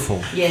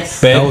beautiful. Yes.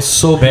 Babe, that was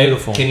so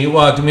beautiful. Can you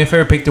do me a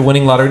favor? Pick the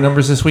winning lottery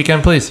numbers this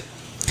weekend, please.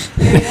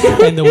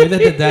 And the way that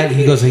did that,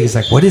 he's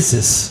like, "What is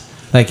this?"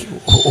 Like,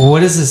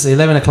 what is this?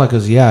 11 o'clock.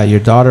 Goes, yeah, your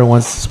daughter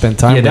wants to spend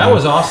time. Yeah, with that you.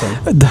 was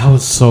awesome. That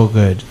was so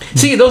good.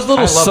 See, those little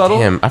I loved subtle.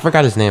 him. I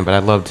forgot his name, but I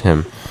loved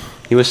him.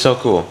 He was so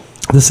cool.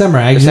 The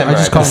samurai. I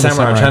just call him the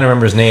Samurai. I'm trying to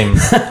remember his name.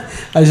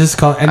 I just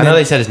call. I know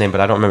they said his name,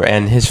 but I don't remember.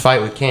 And his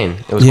fight with Kane,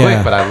 it was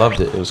quick, but I loved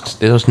it.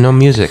 There was no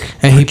music,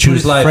 and he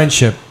chose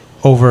friendship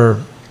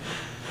over,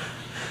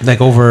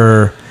 like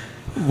over,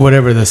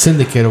 whatever the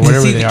syndicate or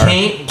whatever they are.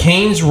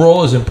 Kane's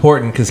role is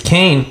important because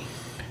Kane.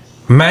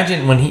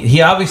 Imagine when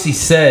he obviously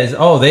says,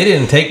 "Oh, they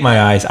didn't take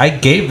my eyes. I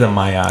gave them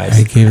my eyes.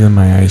 I gave them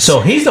my eyes."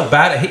 So he's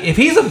if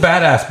he's a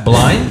badass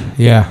blind,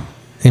 yeah.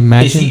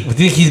 Imagine. You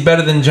think he's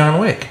better than John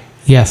Wick?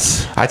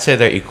 Yes. I'd say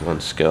they're equal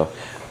in skill.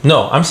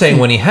 No, I'm saying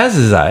when he has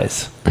his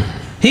eyes,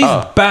 he's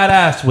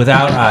badass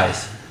without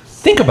eyes.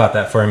 Think about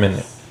that for a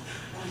minute,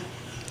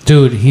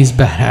 dude. He's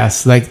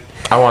badass. Like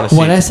I want to see.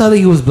 When I saw that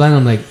he was blind,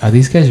 I'm like, are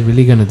these guys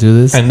really gonna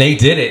do this? And they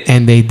did it.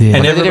 And they did.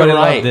 And everybody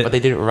loved it. But they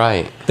did it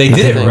right. They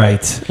did it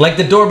right. Like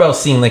the doorbell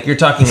scene, like you're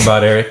talking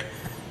about, Eric.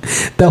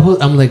 That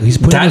was. I'm like, he's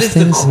putting. That is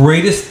the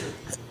greatest.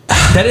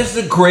 That is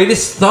the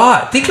greatest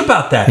thought. Think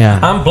about that. Yeah.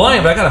 I'm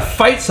blind, but I gotta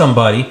fight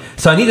somebody,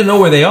 so I need to know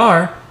where they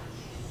are.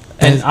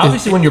 And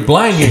obviously, when you're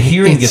blind, your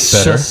hearing gets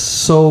better. It's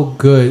just so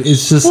good.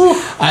 It's just.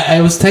 I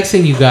was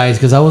texting you guys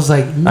because I was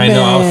like, man. I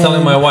know. I was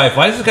telling my wife,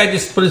 why does this guy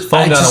just put his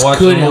phone down and watch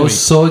the movie? I was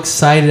so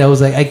excited. I was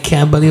like, I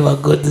can't believe how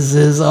good this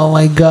is. Oh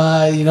my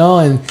god, you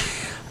know.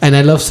 And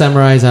I love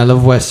samurais and I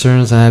love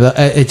westerns and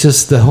it's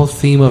just the whole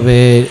theme of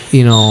it.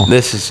 You know,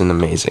 this is an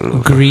amazing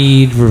movie.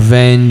 Greed,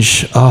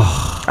 revenge.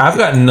 Oh, I've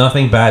got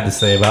nothing bad to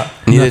say about.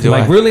 Neither do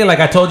I. Really,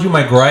 like I told you,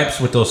 my gripes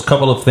with those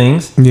couple of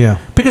things. Yeah.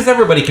 Because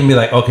everybody can be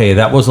like, okay,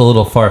 that was a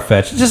little far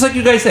fetched. Just like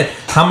you guys said,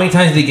 how many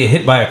times did he get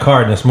hit by a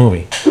car in this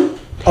movie?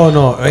 Oh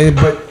no,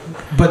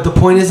 but the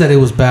point is that it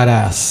was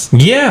badass.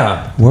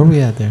 Yeah. Where are we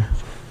at there?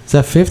 Is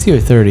that 50 or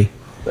 30?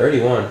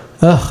 31.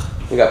 Ugh.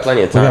 We got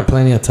plenty of time. We got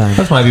plenty of time.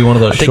 This might be one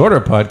of those shorter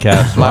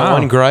podcasts. My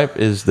one gripe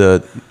is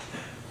the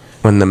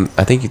guy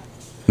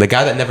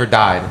that never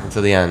died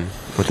until the end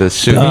with the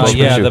suit.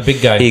 The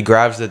big guy. He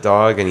grabs the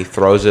dog and he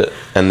throws it,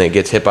 and it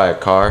gets hit by a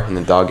car, and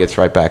the dog gets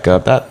right back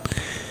up.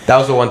 That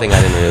was the one thing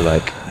I didn't really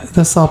like.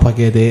 That's all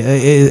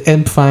paquete.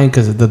 I'm fine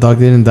because the dog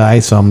didn't die,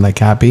 so I'm like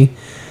happy.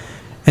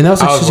 And that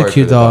was like such a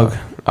cute dog.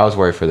 I was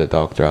worried for the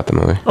dog throughout the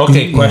movie.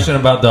 Okay, question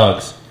about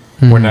dogs.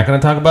 We're not going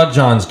to talk about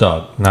John's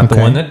dog, not the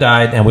one that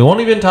died, and we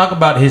won't even talk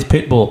about his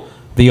pit bull,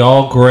 the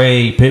all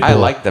gray pit bull. I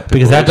like that pit bull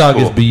because that dog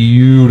is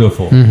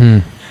beautiful. Mm-hmm.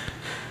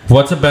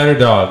 What's a better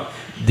dog?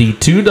 The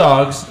two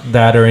dogs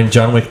that are in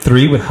John Wick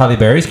 3 with Halle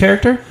Berry's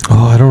character?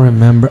 Oh, I don't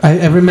remember.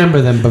 I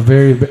remember them, but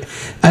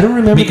I don't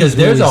remember because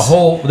there's a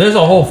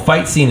whole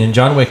fight scene in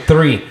John Wick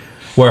 3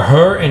 where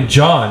her and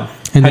John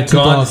had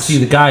gone to see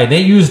the guy, and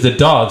they used the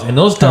dogs, and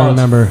those dogs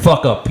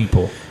fuck up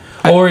people.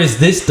 Or is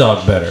this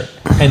dog better?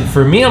 And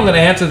for me, I'm going to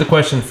answer the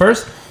question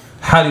first.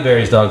 Halle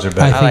Berry's dogs are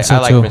better. I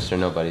like Mr.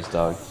 Nobody's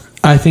dog.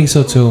 I think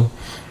so too.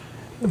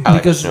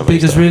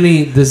 Because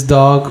really, this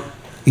dog,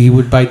 he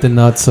would bite the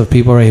nuts of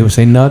people. Right? He would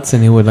say nuts,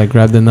 and he would like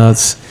grab the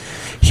nuts.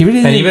 He really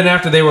and even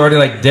after they were already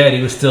like dead,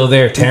 he was still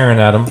there tearing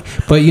at them.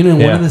 But you know,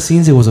 in one of the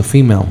scenes, it was a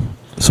female.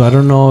 So I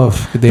don't know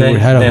if they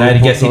would have. Then I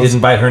guess he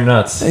didn't bite her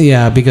nuts.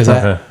 Yeah, because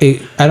I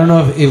don't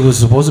know if it was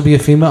supposed to be a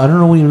female. I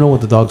don't even know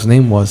what the dog's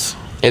name was.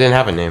 It didn't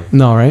have a name.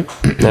 No, right?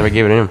 Never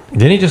gave it a name.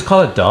 Didn't he just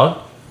call it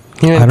dog?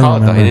 He didn't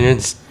call it dog. He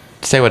didn't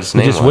say what its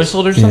name was. He just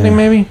whistled or something,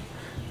 maybe?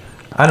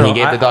 I don't know. He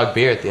gave the dog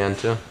beer at the end,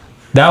 too.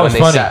 That was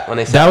funny.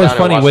 That was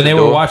funny when they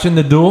were watching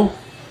the duel.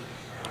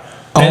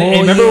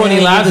 And remember when he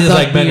laughed, he's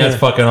like, man, that's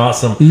fucking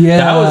awesome.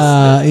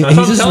 Yeah. He's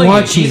just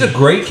watching. He's a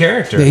great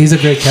character. Yeah, he's a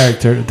great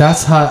character.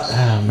 That's how,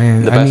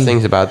 man. The best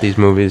things about these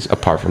movies,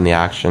 apart from the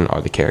action,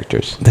 are the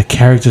characters. The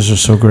characters are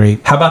so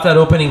great. How about that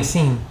opening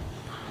scene?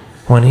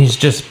 When he's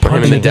just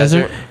punching in the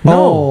desert?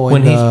 No,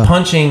 when he's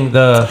punching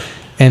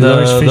and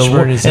Lawrence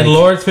Fishburne and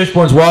Lawrence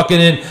Fishburne's walking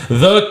in.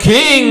 The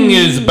king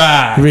is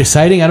back.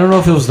 Reciting. I don't know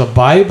if it was the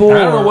Bible. I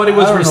don't know what he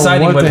was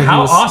reciting, but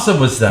how awesome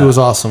was that? It was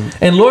awesome.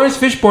 And Lawrence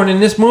Fishburne in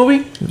this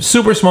movie,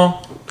 super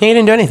small. He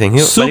didn't do anything.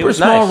 Super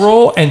small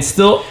role, and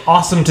still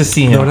awesome to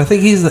see him. No, but I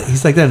think he's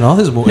like that in all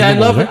his movies. Yeah, I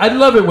love it. I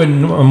love it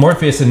when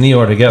Morpheus and Neo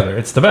are together.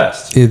 It's the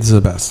best. It's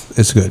the best.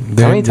 It's good.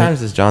 How many times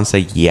does John say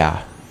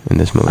 "yeah" in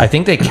this movie? I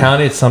think they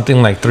counted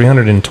something like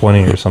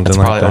 320 or something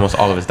like that. Probably almost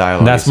all of his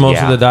dialogue. That's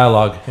most of the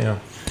dialogue. Yeah.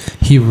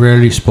 He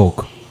rarely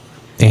spoke,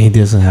 and he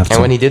doesn't have to.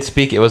 And when he did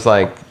speak, it was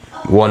like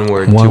one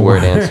word,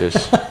 two-word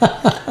answers.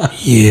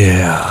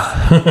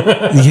 Yeah.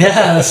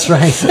 Yeah, that's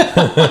right.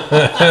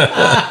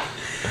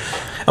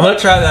 I'm going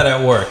to try that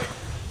at work.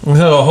 I'm going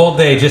to go a whole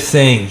day just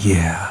saying,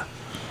 yeah.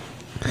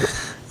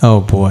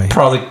 Oh, boy.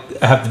 Probably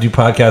have to do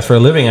podcasts for a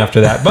living after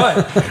that,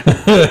 but...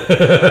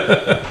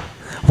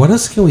 What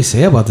else can we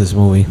say about this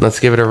movie? Let's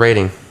give it a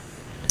rating.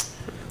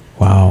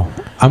 Wow.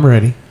 I'm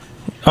ready.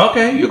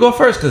 Okay, you go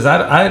first, because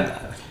man.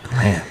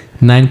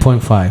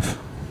 9.5.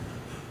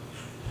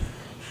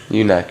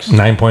 You next.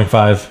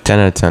 9.5. 10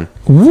 out of 10.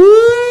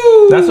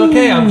 Woo! That's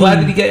okay. I'm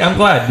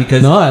glad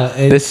because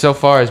this so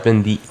far has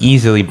been the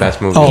easily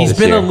best movie. He's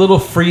been a little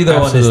free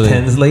though on his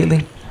 10s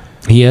lately.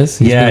 He is.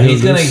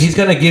 He's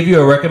gonna give you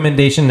a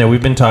recommendation that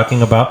we've been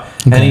talking about,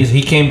 and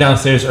he came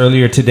downstairs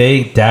earlier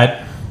today.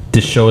 Dad,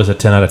 this show is a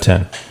 10 out of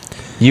 10.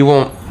 You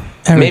won't.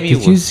 Eric, maybe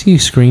did you see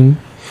Scream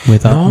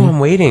without me? I'm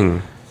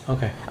waiting.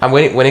 Okay. I'm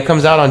waiting. When it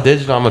comes out on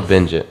digital, I'm gonna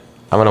binge it.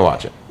 I'm gonna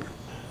watch it.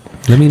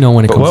 Let me know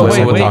when it comes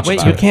out.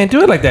 Wait! You can't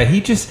do it like that.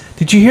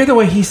 Did you hear the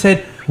way he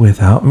said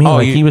 "without me"? Oh,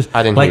 he was.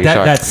 I didn't like hear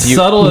you, that. sorry. That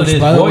subtle in his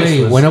By the voice.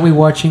 way, when are we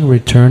watching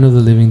Return of the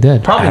Living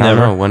Dead? Probably I don't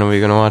never. know. When are we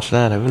gonna watch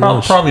that? Who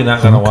knows? Probably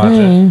not gonna watch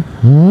it.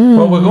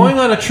 But we're going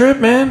on a trip,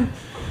 man.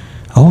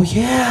 Oh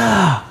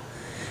yeah,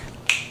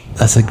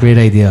 that's a great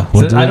idea.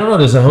 I don't know.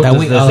 Does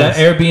that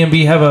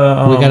Airbnb have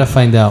a? We gotta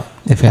find out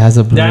if it has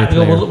a Blu-ray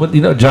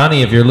player.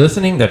 Johnny, if you're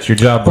listening, that's your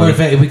job. Or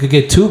if we could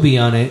get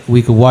Tubi on it,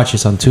 we could watch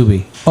this on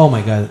Tubi. Oh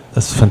my god,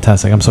 that's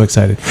fantastic! I'm so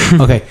excited.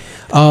 Okay,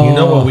 you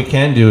know what we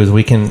can do is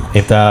we can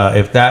if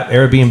that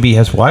Airbnb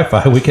has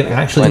Wi-Fi, we can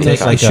actually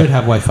take like should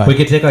have Wi-Fi. We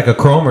could take like a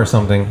Chrome or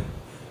something,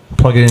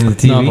 plug it into the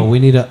TV. No, but we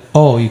need a.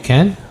 Oh, you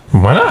can?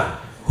 Why not?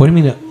 What do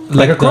you mean?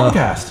 Like a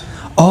Chromecast.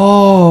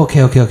 Oh, okay,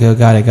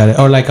 got it.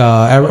 Or like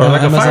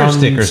a Fire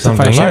Stick or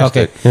something.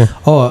 Okay. Yeah.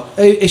 Oh,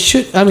 it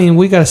should. I mean,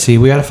 we gotta see.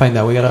 We gotta find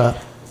out. We gotta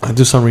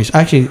do some research.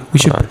 Actually, we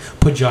should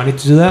put Johnny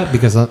to do that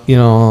because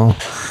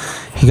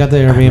he got the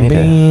Airbnb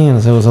and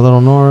it was a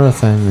little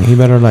north, and he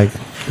better like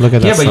look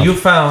at that. Yeah, but you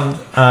found.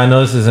 I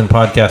know this isn't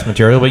podcast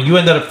material, but you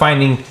ended up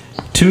finding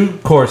 2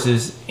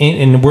 courses,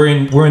 and we're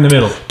in the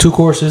middle. 2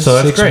 courses, so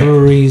 6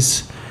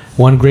 breweries,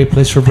 1 great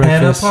place for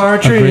breakfast, and a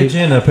partridge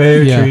in a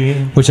pear tree.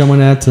 Which I'm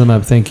gonna add to the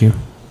map. Thank you.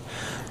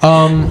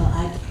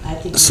 I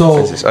think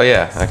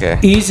okay.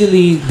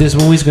 Easily, this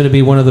movie's going to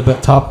be one of the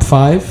top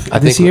 5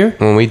 this year.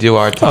 When we do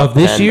our top of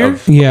this 10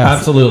 year,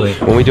 absolutely.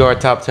 When we do our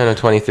top 10 of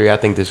 23, I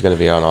think this is going to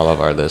be on all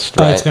of our lists.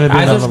 Right? It's going to be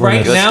as of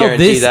right now.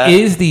 This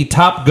is the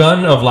Top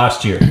Gun of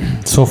last year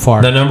so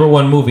far. The number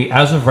 1 movie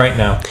as of right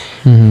now.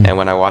 Mm-hmm. And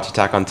when I watch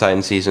Attack on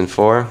Titan season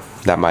 4,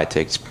 that might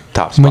take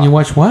top spot. When you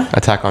watch what?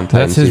 Attack on Titan.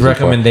 That's his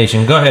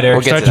recommendation. 4. Go ahead,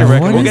 Eric. We'll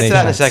get to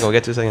that in a second. We'll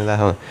get to a second of that.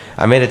 Hold on.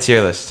 I made a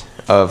tier list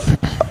of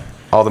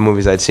all the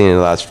movies I'd seen in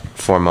the last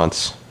 4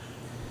 months.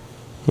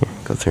 Here,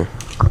 go through.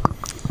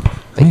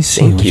 Let me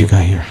see what you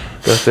got here.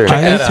 Go through.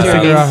 I need to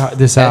figure out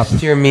this app. S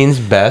tier means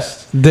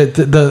best. The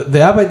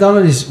app I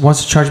downloaded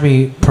wants to charge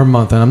me per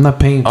month, and I'm not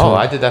paying.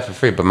 I did that for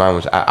free, but mine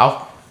was.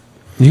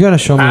 You gotta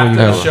show me what you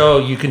got. After the show,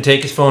 you can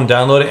take his phone,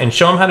 download it, and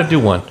show him how to do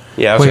one.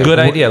 Yeah, it's a good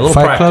idea. A little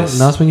Fight practice.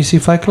 Club. Now when you see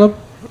Fight Club.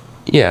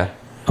 Yeah.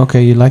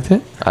 Okay, you liked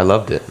it? I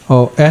loved it.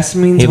 Oh, S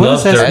means what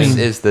does S mean? S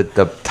is the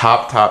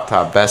top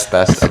best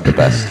of the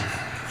best.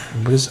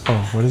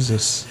 What is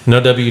this?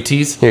 No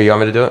WTs? Here, you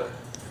want me to do it?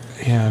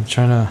 Yeah, I'm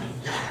trying to.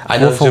 I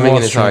know zooming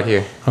in is hard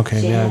here. Okay,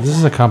 yeah, this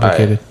is a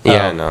complicated. Right.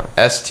 Yeah, no.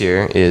 S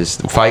tier is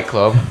Fight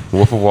Club,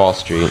 Wolf of Wall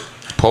Street,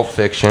 Pulp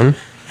Fiction,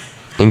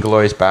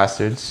 Inglourious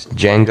Bastards,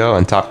 Django,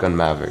 and Top Gun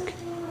Maverick.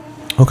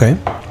 Okay.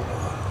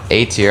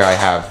 A tier, I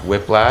have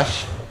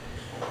Whiplash.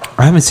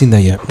 I haven't seen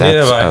that yet.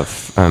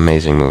 That's an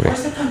amazing movie.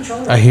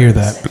 I hear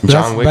that.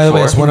 John Wick. By the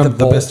way, it's one of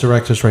the best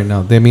directors right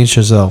now. Damien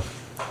Chazelle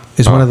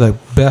is one of the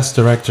best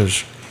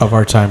directors of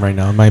our time right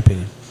now, in my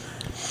opinion.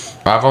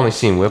 I've only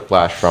seen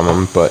Whiplash from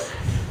him, but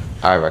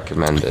I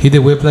recommend it. He did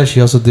Whiplash.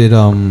 He also did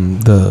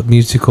the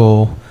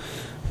musical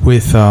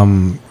with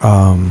what's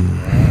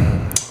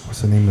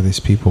the name of these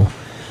people?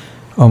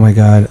 Oh my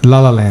God,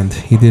 La La Land.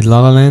 He did La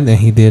La Land, and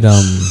he did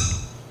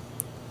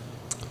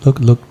look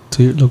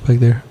back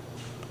there.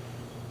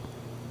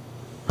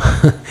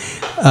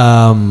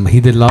 He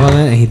did La La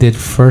Land, and he did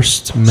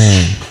First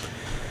Man.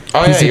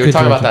 Oh yeah, you were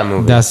talking about that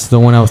movie. That's the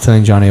one I was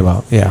telling Johnny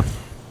about. Yeah.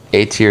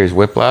 A tier is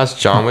Whiplash,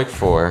 John Wick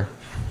 4,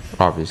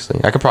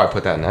 obviously. I could probably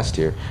put that in S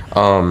tier.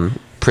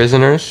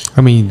 Prisoners.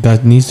 I mean,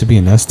 that needs to be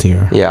an S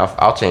tier. Yeah,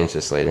 I'll change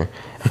this later.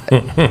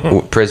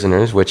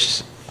 Prisoners,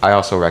 which I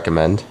also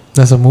recommend.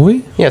 That's a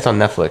movie? Yeah, it's on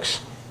Netflix.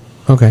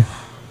 Okay.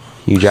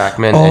 Hugh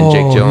Jackman and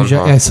Jake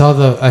Gyllenhaal.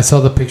 I saw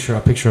the picture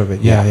of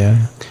it.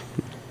 Yeah.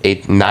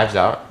 Knives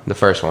Out, the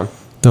first one.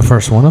 The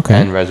first one, okay.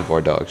 And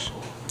Reservoir Dogs.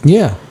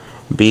 Yeah.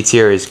 B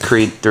tier is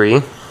Creed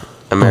 3,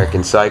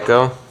 American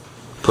Psycho,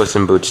 Puss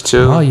in Boots 2.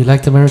 Oh, you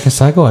liked American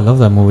Psycho? I love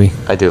that movie.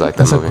 I do like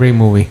that movie. That's a great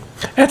movie.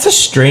 It's a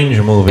strange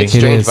movie. It's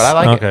strange, but I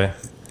like it.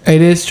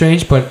 It is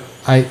strange, but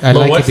I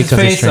like it because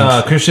it's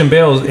strange. Christian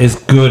Bale is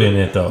good in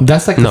it, though.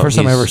 That's like the first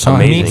time I ever saw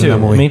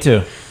him. Me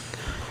too.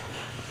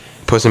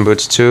 Puss in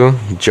Boots 2,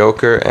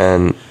 Joker,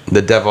 and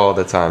The Devil All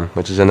the Time,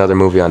 which is another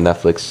movie on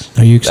Netflix.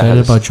 Are you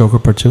excited about Joker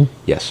Part 2?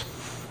 Yes.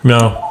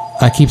 No.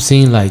 I keep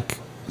seeing like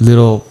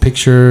little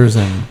pictures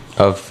and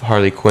of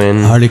Harley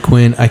Quinn.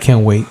 I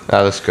can't wait.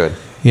 That looks good.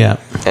 Yeah.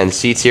 And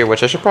C tier,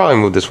 which I should probably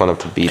move this one up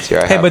to B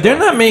tier. But they're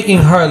not making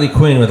Harley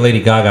Quinn with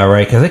Lady Gaga,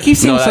 right? Because I keep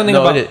seeing something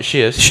about... She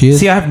is.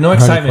 See, I have no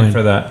excitement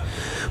for that.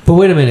 But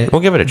wait a minute.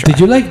 We'll give it a try. Did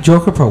you like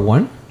Joker Part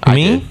 1?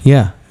 Me?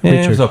 Yeah.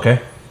 It was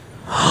okay.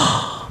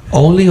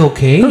 Only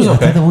okay? It was okay. I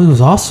thought the movie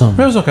was awesome.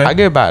 It was okay. I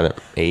give about an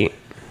 8.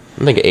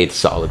 I think an 8's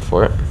solid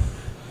for it.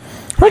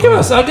 I'll give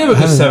it a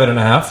good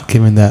 7.5.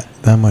 Given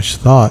that much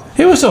thought.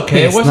 It was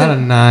okay. It's not a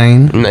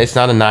 9. No, it's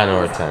not a 9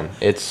 or a 10.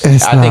 I think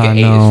an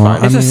 8 is no.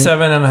 fine. It's a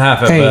 7.5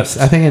 at best.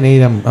 I think an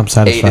 8. I'm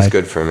satisfied. 8 is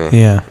good for me.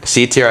 Yeah.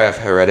 C tier, I have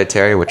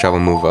Hereditary, which I will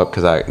move up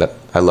because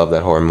I love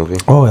that horror movie.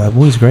 Oh, that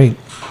movie's great.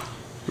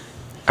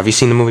 Have you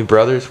seen the movie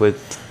Brothers with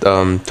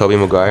Tobey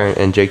Maguire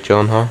and Jake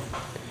Gyllenhaal?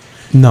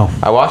 No.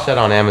 I watched that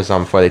on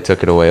Amazon before they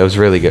took it away. It was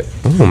really good.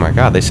 Oh my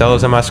god, they sell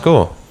those at my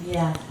school.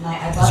 Yeah,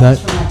 I Is bought that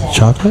this for my dad.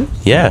 chocolate?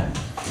 Yeah.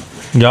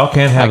 Y'all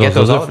can't have I get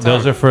those. those all the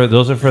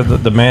Those are for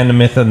the man, the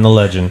myth, and the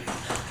legend.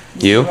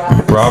 You?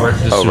 Robert.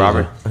 Oh,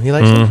 Robert. He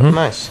likes it.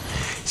 Nice.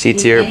 C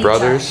tier,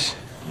 Brothers.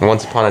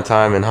 Once Upon a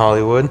Time in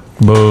Hollywood.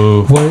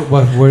 Boo.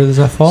 Where does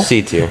that fall?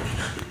 C tier.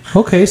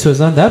 Okay, so it's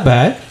not that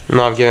bad.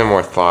 No, I've given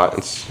more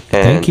thought.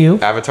 Thank you.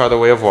 Avatar: The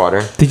Way of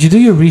Water. Did you do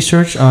your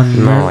research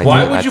on No, I Why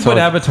didn't. would you told-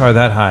 put Avatar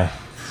that high?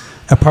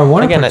 part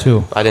 1 Again, or part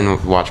 2? I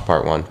didn't watch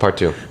part 1. Part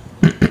 2.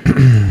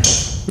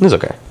 It was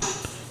okay.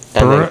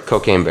 And then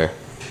Cocaine Bear.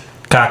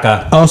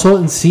 Caca. Also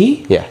in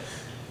C? Yeah.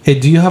 Hey,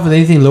 do you have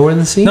anything lower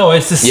than C? No,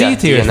 it's the C Yeah,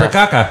 tier. It's for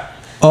DNF. caca.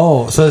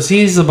 Oh, so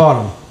C is the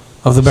bottom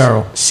of the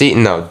barrel.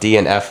 D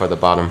and F are the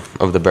bottom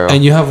of the barrel.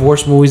 And you have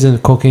worse movies than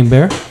Cocaine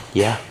Bear?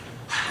 Yeah.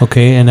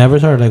 Okay, and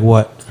Avatar, like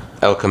what?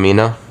 El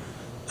Camino,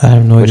 I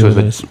have no which idea was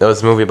what it is. it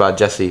was a movie about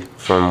Jesse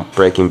from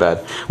Breaking Bad,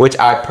 which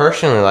I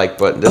personally like,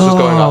 but this was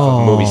going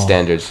off of movie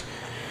standards.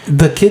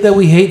 The kid that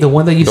we hate, the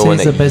one that you The say one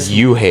is the that best.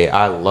 you hate,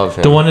 I love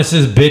him. The one that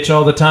says bitch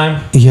all the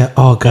time. Yeah.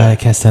 Oh god, I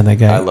can't stand that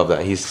guy. I love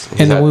that. He's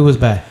And the had- movie was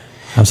bad.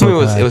 I'm so it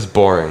was glad. it was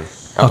boring.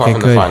 Apart Okay,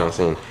 from good. the final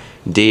scene.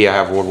 D, I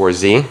have World War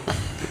Z.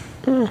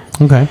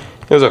 Okay.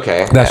 It was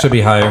okay. That should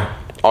be higher.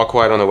 All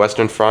Quiet on the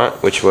Western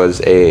Front, which was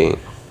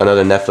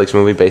another Netflix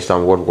movie based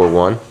on World War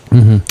One.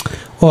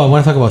 Oh, I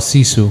want to talk about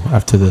Sisu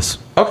after this.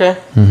 Okay.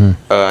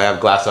 I have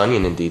Glass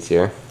Onion in D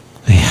tier,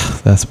 Yeah,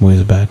 that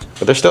movie's bad.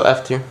 but they're still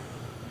F tier.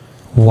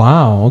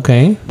 Wow.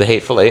 Okay. The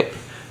Hateful Eight.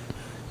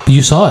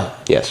 You saw it.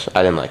 Yes,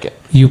 I didn't like it.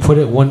 You put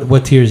it one.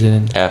 What tier is it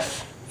in?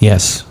 F.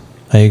 Yes,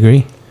 I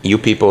agree. You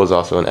People is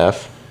also an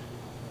F.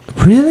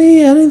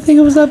 Really? I didn't think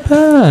it was that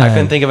bad. I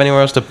couldn't think of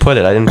anywhere else to put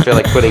it. I didn't feel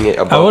like putting it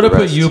above I would have the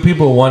put rest. You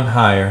People one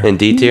higher. In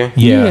D tier?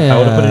 Yeah, I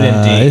would have put it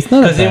in D. It's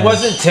not Because it bad.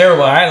 wasn't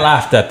terrible. I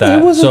laughed at that.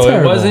 It wasn't so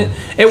terrible.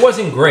 it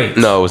wasn't great.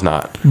 No, it was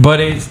not. But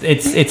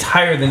it's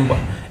higher than what,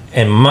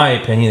 in my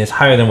opinion, it's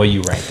higher than what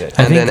you ranked it.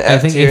 I And think then I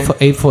F think tier?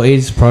 Eightful Eight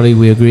is probably,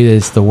 we agree that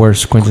it's the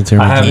worst Quentin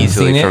I haven't Tarantino.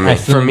 Easily seen it. for me. I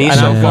still- For me, and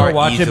so I'm far, gonna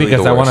watch it easily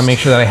because the I want to worst. make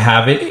sure that I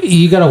have it.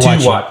 You gotta To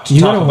watch watch, it.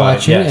 You talk gotta about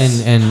watch it, it,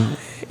 yes. and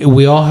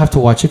we all have to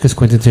watch it because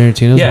Quentin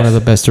Tarantino is Yes. one of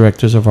the best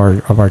directors of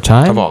our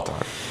time. Of all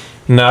time.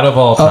 Not of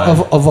all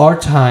time. Of our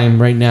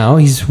time right now.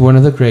 He's one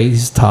of the great.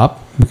 He's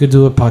top. We could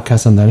do a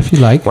podcast on that if you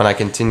like. When I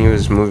continue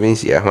his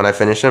movies, yeah, when I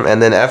finish them.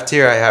 And then F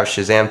tier, I have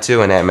Shazam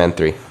 2 and Ant-Man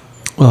 3.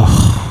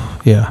 Oh,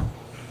 yeah.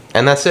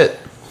 And that's it.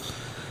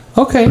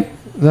 Okay,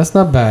 that's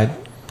not bad.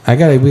 I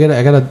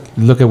gotta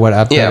look at what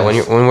after. Yeah,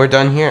 when we're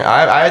done here,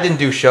 I didn't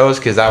do shows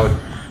because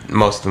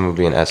most of them would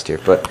be in S tier.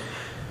 But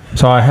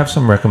So I have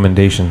some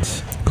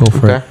recommendations. go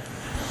for okay,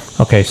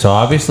 it. Okay, so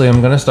obviously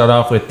I'm gonna start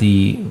off with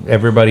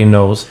everybody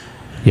knows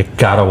you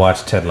gotta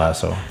watch Ted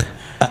Lasso.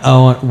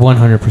 Oh,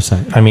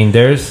 100%. I mean,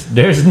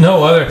 there's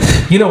no other.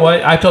 You know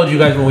what? I told you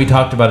guys when we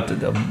talked about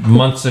it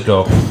months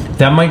ago.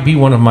 That might be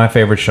one of my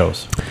favorite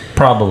shows,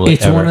 probably.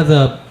 It's one of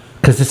the.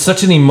 because it's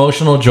such an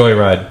emotional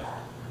joyride.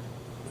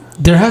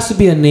 There has to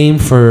be a name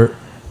for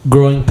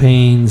Growing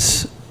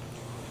Pains,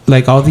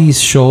 like all these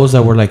shows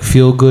that were like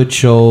feel good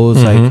shows.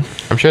 Like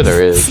I'm sure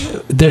there is.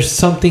 there's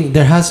something.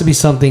 There has to be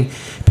something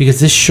because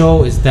this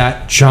show is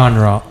that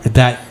genre,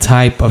 that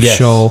type of Yes.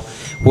 show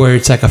where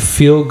it's like a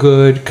feel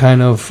good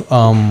kind of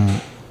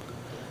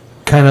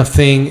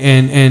thing,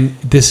 and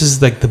this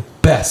is like the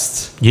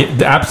best. Yeah,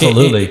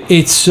 absolutely.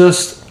 It's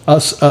just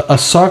a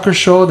soccer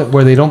show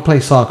where they don't play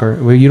soccer,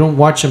 where you don't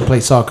watch them play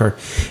soccer,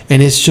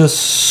 and it's just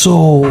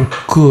so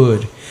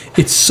good.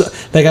 It's so,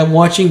 like I'm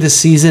watching this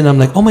season. I'm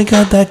like, oh my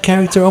god, that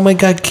character. Oh my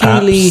god,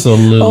 Kaylee.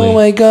 Absolutely. Oh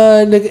my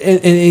god, and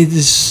it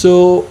is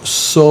so.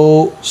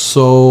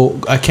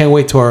 I can't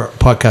wait to our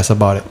podcast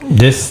about it.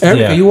 This. Eric,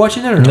 yeah. are you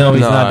watching it or No,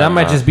 he's No, not. That I'm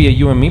might not. just be a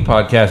you and me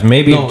podcast.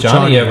 Maybe No, if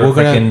Johnny ever we're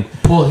gonna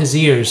freaking. pull his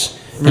ears.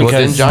 Well,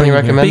 didn't Johnny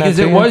recommend Because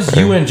that it to was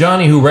you and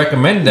Johnny who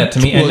recommended that to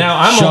me, and Well, now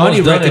I'm Johnny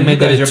almost done, and you recommended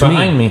guys it are to me.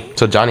 behind me.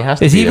 So Johnny has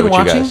to Is be he there even with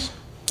you watching? guys.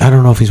 I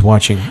don't know if he's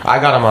watching. I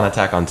got him on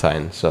Attack on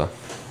Titan. So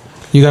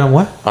You got him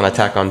what? on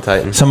Attack on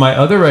Titan. So my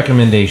other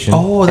recommendation.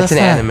 Oh, It's that's an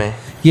that. anime.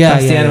 Yeah,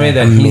 that's the anime yeah.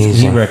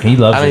 that he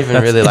loves. I don't it. even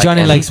That's- really like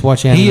Johnny anime. likes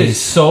watching anime. He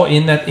is so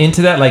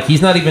into that. Like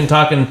he's not even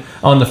talking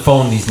on the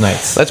phone these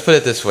nights. Let's put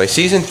it this way: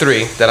 Season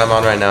 3 that I'm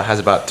on right now has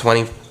about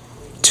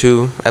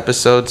 22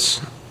 episodes.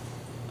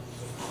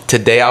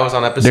 Today I was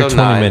on They're episode 20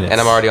 9, minutes.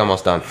 and I'm already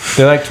almost done.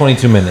 They're like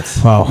 22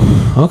 minutes. Wow.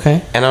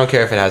 Okay. And I don't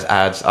care if it has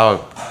ads.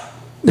 Oh,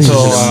 this So,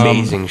 is an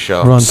amazing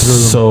show. Run through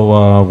them.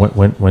 So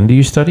when do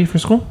you study for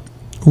school?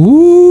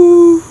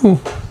 Ooh.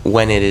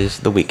 When it is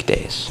the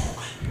weekdays.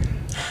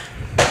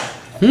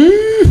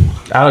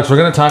 Alex, we're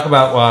gonna talk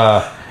about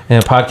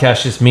and a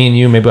podcast just me and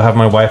you. Maybe I'll have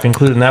my wife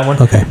included in that one.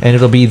 Okay. And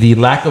it'll be the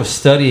lack of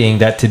studying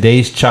that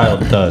today's child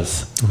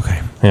does. Okay.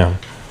 Yeah.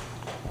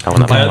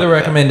 My other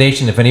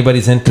recommendation, if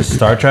anybody's into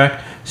Star Trek,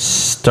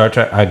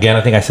 again,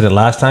 I think I said it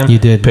last time. You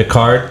did.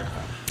 Picard.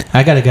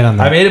 I got to get on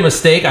that. I made a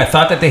mistake. I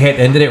thought that they had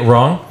ended it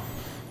wrong,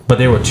 but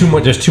there were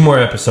there's 2 more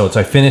episodes.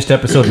 I finished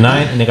episode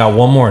 9 and they got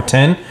 1 more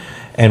 10.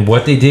 And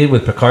what they did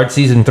with Picard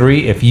season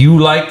 3, if you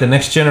like The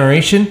Next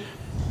Generation,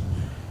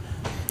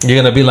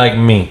 you're going to be like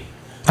me.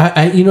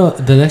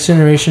 The Next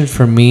Generation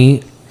for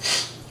me,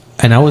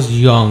 and I was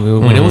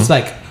young when it was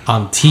like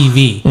on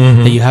TV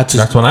that you had to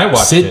That's when I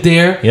watched sit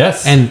there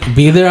and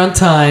be there on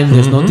time.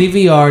 There's no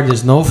DVR,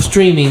 there's no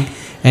streaming,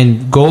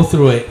 and go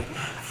through it.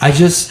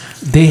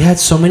 They had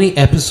so many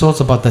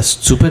episodes about that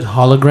stupid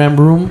hologram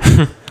room.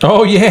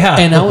 Oh yeah,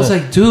 and I was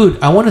like,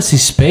 dude, I want to see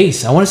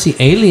space. I want to see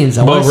aliens.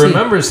 But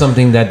remember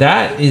something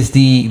that is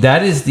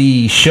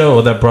the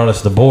show that brought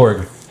us the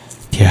Borg.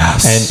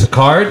 Yes, and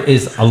Picard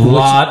is a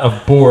lot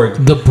of Borg.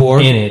 The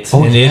Borg in it.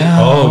 Oh and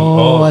yeah.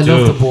 I dude.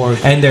 love the Borg.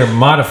 And they're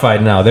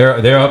modified now.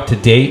 They're up to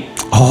date.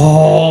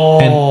 Oh,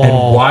 and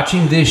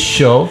watching this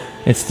show.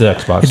 It's the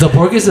Xbox. The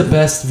Borg is the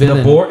best villain.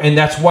 The Borg, and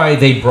that's why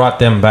they brought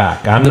them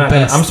back.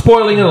 I'm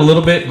spoiling it a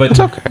little bit, but it's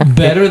okay.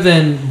 Better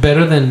than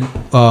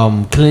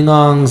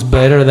Klingons.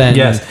 Better than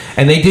yes.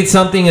 And they did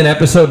something in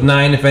episode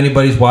 9. If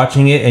anybody's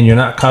watching it and you're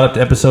not caught up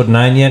to episode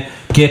 9 yet,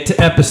 get to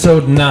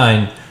episode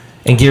 9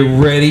 and get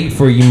ready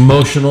for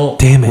emotional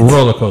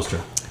roller coaster.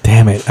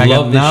 Damn it! I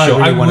love this show.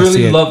 I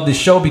really love this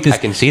show because I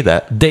can see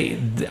that.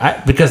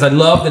 Because I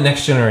love The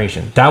Next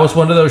Generation. That was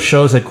one of those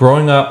shows that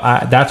growing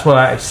up, that's what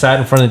I sat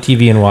in front of the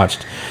TV and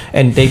watched.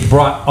 And they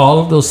brought all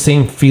of those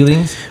same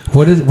feelings.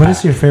 What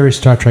is your favorite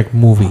Star Trek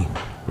movie?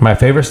 My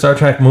favorite Star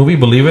Trek movie,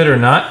 believe it or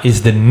not,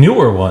 is the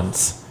newer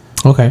ones.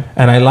 Okay.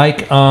 And I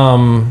like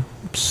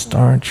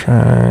Star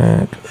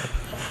Trek.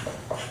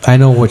 I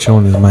know which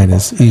one is mine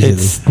is easily.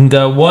 It's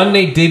the one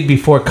they did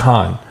before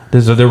Khan.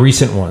 Those are the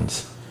recent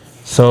ones.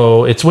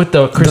 So it's with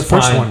the Chris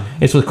Pine. First one.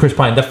 It's with Chris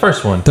Pine. The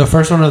first one. The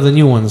first one of the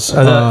new ones.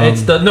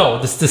 It's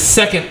the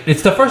second.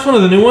 It's the first one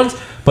of the new ones,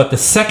 but the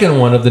second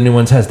one of the new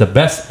ones has the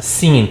best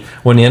scene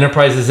when the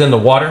Enterprise is in the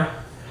water,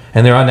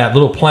 and they're on that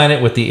little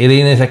planet with the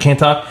aliens that can't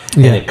talk,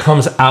 and it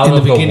comes out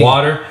of the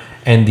water,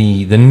 and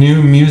the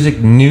new music,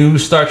 new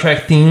Star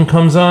Trek theme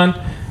comes on.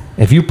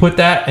 If you put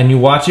that and you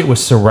watch it with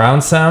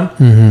surround sound,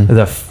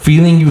 the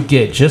feeling you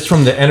get just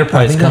from the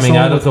Enterprise coming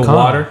out of the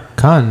water.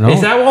 Khan, no?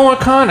 Is that one with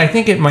Khan? I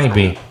think it might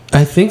be.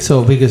 I think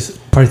so because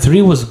part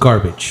 3 was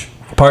garbage.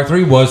 Part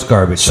 3 was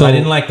garbage. So I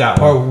didn't like that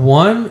one. Part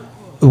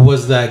 1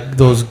 was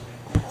those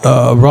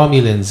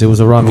Romulans. It was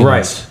a Romulan.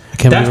 Right.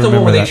 That's the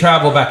one where they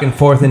travel back and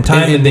forth in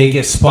time and they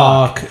get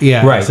Spock.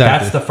 Yeah, right.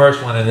 Exactly. That's the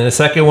first one, and then the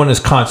second one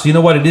is Khan. So you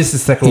know what? It is the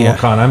second one,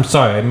 Khan. I'm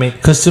sorry,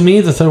 because to me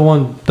the third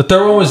one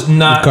was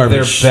not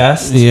garbage. Their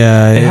best.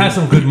 Yeah, it has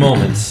some good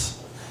moments,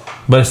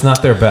 but it's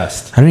not their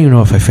best. I don't even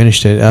know if I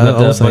finished it.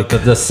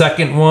 The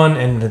second one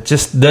and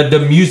just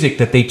the music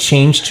that they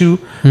changed to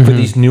for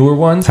these newer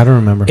ones, I don't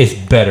remember. It's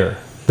better.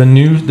 The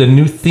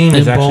new theme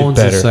is actually Bones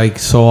better. Is like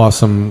so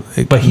awesome.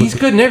 But he's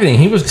good in everything.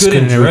 He was good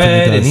in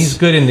Dread, and he's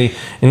good in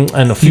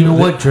a few. You know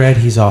what, Dread?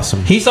 He's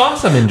awesome. He's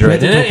awesome in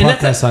Dread. And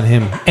podcast on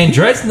him. And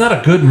Dread's not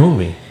a good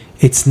movie.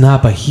 It's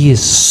not, but he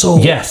is so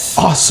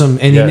awesome,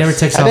 and he never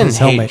takes off his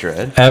helmet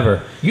Dread.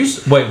 Ever.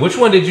 Wait, which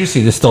one did you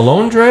see? The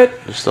Stallone Dread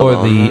or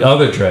the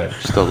other Dread?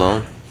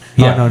 Stallone.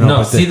 Yeah,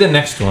 no. See the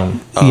next one.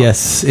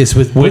 Yes, it's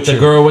with Butcher. With the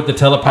girl with the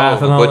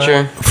telepath and all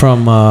Butcher that.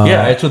 From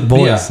it's with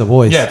Boys. The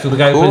Boys. Yeah, it's with the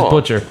guy who plays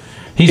Butcher.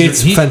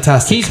 He's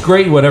fantastic. He's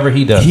great whatever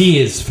he does. He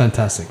is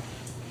fantastic.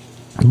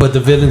 But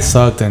the villain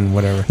sucked and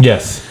whatever.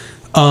 Yes.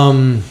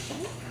 What's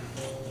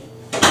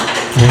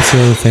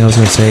the other thing I was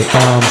going to say?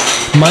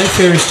 My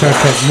favorite Star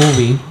Trek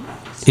movie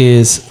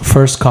is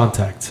First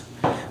Contact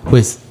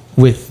with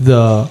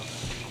the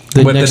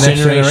next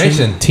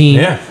generation team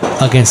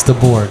against the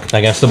Borg.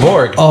 Against the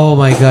Borg. Oh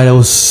my god, it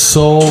was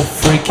so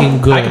freaking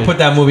good. I can put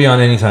that movie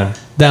on anytime.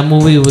 That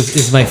movie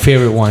is my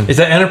favorite one. Is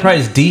that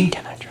Enterprise D?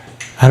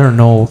 I don't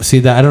know. See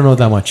that? I don't know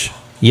that much.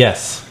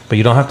 Yes, but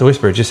you don't have to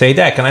whisper. Just say,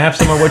 "Dad, can I have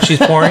some of what she's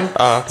pouring?"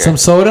 Okay. Some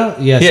soda?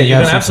 Yes. Yeah, you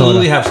can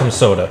absolutely have some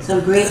soda.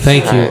 Some great.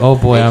 Thank you. Oh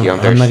boy, I'm not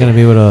thirsty. going to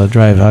be able to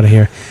drive out of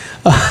here.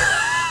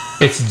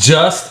 It's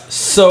just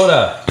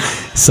soda.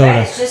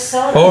 Soda. It's just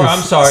soda. Or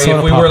I'm sorry, Soda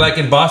if we pop. were like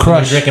in Boston,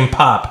 we're drinking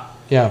pop.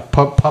 Yeah,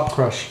 pop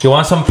crush. You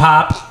want some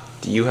pop?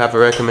 Do you have a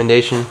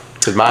recommendation?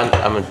 Because mine,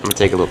 I'm gonna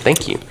take a little.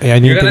 Thank you. Yeah, I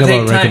need You're to gonna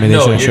think about a take time.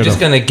 recommendation. No, you're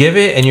just gonna give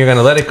it and you're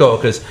gonna let it go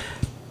because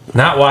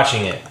not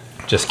watching it.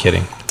 Just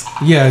kidding.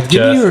 Yeah,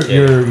 give me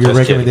your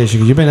recommendation. Because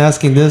you've been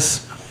asking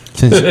this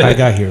since I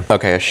got here.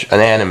 Okay,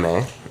 an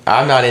anime.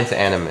 I'm not into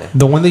anime.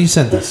 The one that you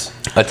sent us.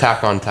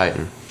 Attack on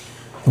Titan.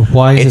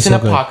 Why is It's it so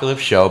an good?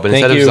 apocalypse show, but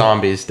Thank instead you. of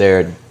zombies,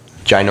 they're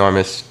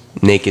ginormous,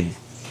 naked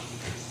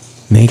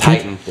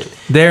Titan.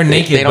 They're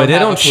naked, but they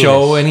have don't a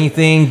show penis.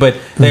 anything. But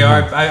they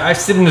are. I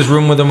sit in this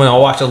room with them and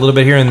I'll watch a little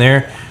bit here and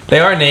there. They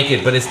are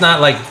naked, but it's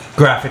not like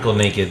graphical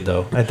naked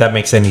though. If that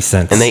makes any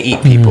sense. And they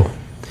eat people.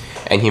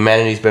 And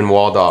humanity's been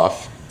walled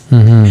off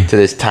to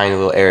this tiny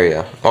little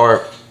area.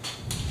 Or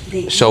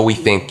So we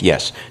think,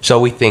 yes. So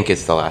we think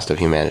it's the last of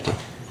humanity.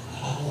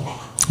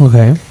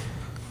 Okay.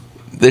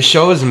 The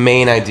show's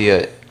main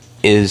idea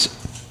is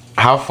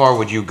how far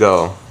would you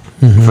go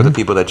for the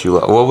people that you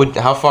love?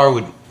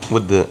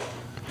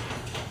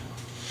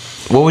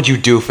 What would you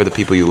do for the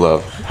people you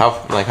love?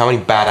 How many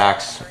bad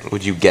acts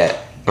would you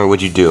get or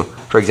would you do?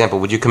 For example,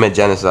 would you commit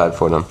genocide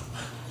for them?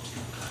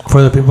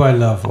 For the people I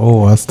love.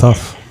 Oh, that's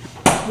tough.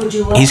 Would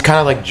you He's kind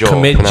of like Joel.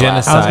 Commit from the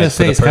last- genocide. I was gonna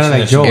say for the it's kind of person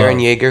like that you Joel. love. Aaron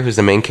Yeager, who's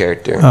the main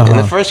character. Uh-huh. In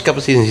the first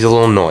couple seasons, he's a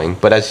little annoying,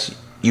 but as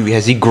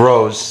he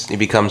grows, he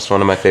becomes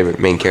one of my favorite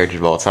main characters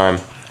of all time.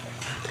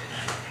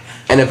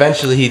 And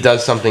eventually, he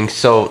does something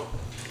so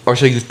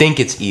you think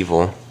it's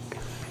evil,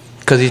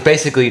 because he's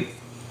basically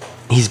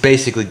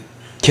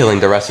killing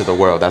the rest of the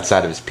world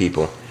outside of his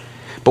people.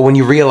 But when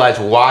you realize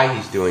why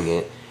he's doing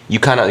it, you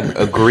kind of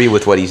agree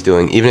with what he's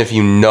doing, even if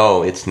you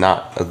know it's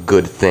not a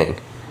good thing.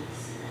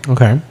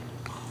 Okay.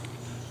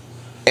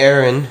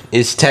 Aaron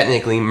is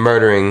technically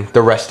murdering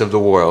the rest of the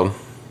world.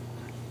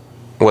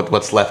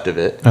 What's left of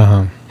it.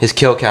 Uh-huh. His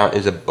kill count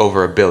is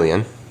over 1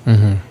 billion.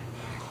 Mm-hmm.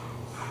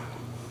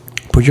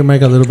 Put your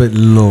mic a little bit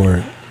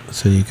lower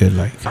so you could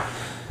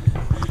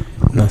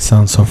not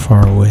sound so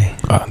far away.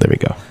 Oh, there we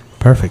go.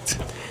 Perfect.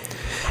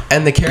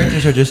 And the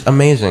characters are just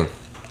amazing.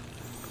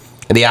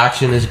 The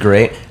action is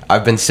great.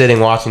 I've been sitting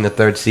watching the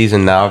 3rd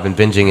season now. I've been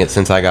binging it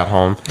since I got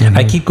home. Mm-hmm.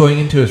 I keep going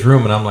into his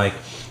room and I'm like,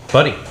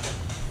 buddy,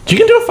 did you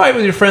get into a fight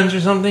with your friends or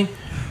something?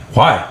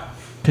 Why?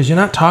 Because you're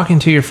not talking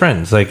to your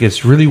friends. Like,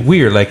 it's really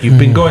weird. Like, you've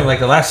been going like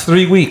the last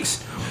 3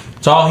 weeks.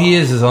 So all he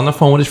is on the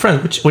phone with his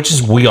friends, which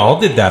is, we all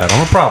did that. I don't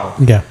have a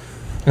problem. Yeah.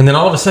 And then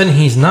all of a sudden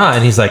he's not.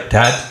 And he's like,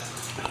 Dad,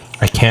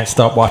 I can't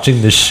stop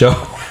watching this show.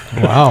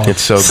 Wow.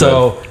 It's so good.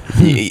 So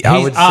he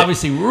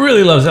obviously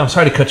really loves it. I'm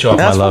sorry to cut you off,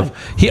 my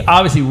love. He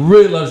obviously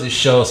really loves this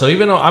show. So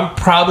even though I'm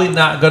probably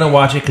not going to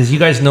watch it, because you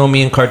guys know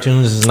me and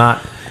cartoons is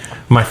not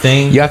my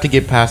thing. You have to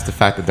get past the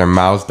fact that their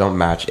mouths don't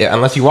match.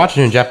 Unless you watch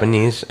it in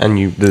Japanese and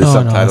you do the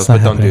subtitles, no,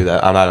 but don't happening. do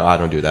that. I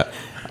don't do that.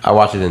 I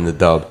watch it in the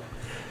dub.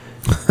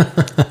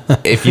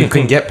 If you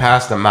can get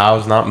past the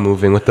mouths not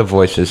moving with the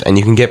voices, and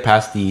you can get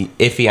past the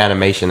iffy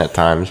animation at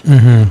times,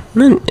 then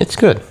it's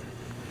good.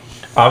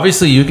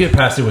 Obviously, you get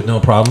past it with no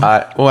problem.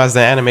 As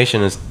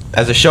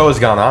the show has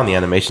gone on, the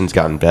animation's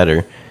gotten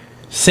better,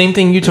 Same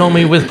thing you told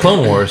me with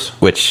Clone Wars.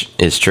 which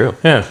is true.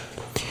 Yeah.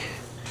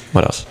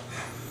 What else?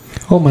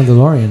 Oh,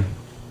 Mandalorian.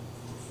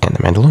 And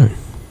the Mandalorian.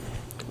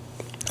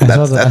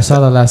 I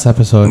saw the last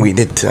episode. We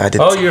did. I did.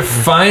 Oh, you're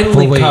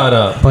finally caught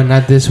up. But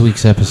not this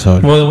week's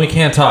episode. Well, then we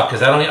can't talk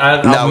because I'll we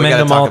mend gotta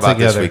them all talk about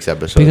together. this week's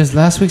episode. Because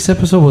last week's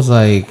episode was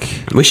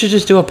like... We should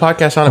just do a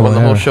podcast on it when the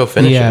whole show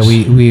finishes. Yeah,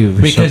 we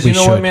Because you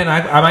know should. what, man,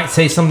 I might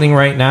say something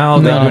right now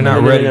that No, you're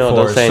not ready for.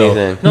 don't say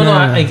anything. No,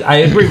 I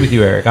agree with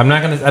you, Eric. I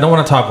don't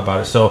want to talk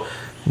about it. So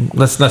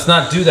let's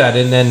not do that,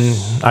 and then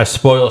I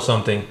spoil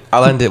something.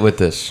 I'll end it with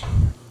this.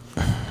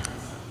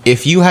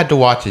 If you had to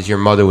watch as your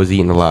mother was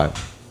eaten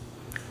alive,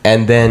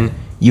 and then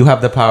you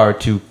have the power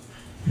to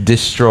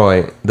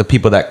destroy the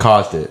people that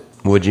caused it,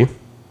 would you?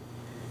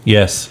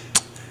 Yes.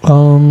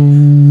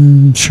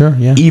 Sure,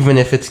 yeah. Even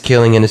if it's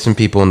killing innocent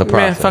people in the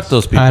process. Man, fuck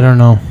those people. I don't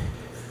know.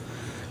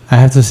 I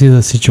have to see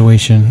the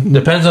situation.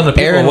 Depends on the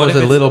people. Aaron was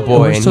a little boy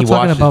We're and he still talking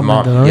watched his about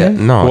mom. Mandalorian? Yeah,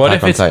 no. What Attack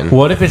if on it's Titan.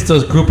 what if it's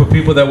those group of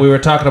people that we were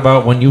talking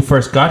about when you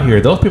first got here?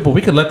 Those people,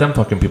 we could let them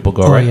fucking people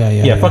go, Oh, right?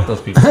 yeah. Fuck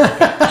those people.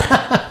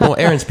 Well,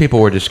 Aaron's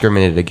people were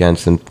discriminated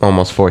against and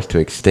almost forced to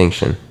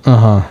extinction.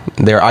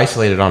 They're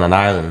isolated on an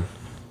island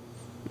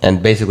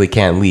and basically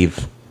can't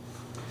leave.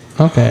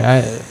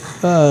 Okay,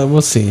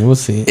 we'll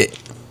see.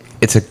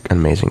 It's an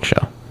amazing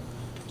show.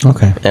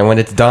 Okay. And when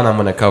it's done, I'm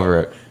going to cover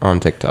it on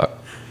TikTok.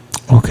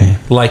 Okay.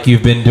 Like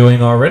you've been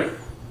doing already.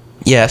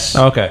 Yes.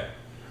 Okay.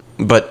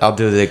 But I'll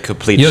do the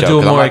complete You'll show.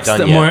 do 'cause I'm not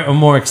done yet. a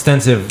more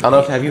extensive. I don't know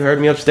if have you heard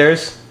me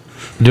upstairs?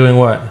 Doing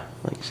what?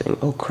 Like saying,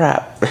 "Oh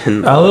crap." A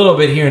little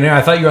bit here and there.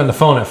 I thought you were on the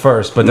phone at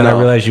first, but then I No.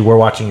 realized you were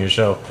watching your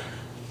show.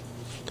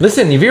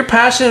 Listen, if you're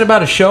passionate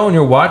about a show and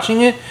you're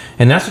watching it,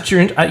 and that's what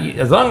you're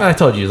as long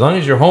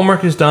as your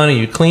homework is done and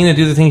you clean and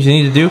do the things you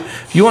need to do,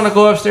 if you want to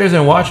go upstairs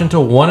and watch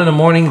until 1 a.m.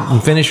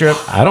 and finish your,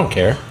 I don't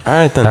care. All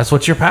right then. That's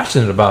what you're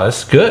passionate about.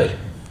 It's good.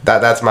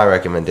 That's my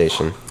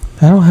recommendation.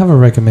 I don't have a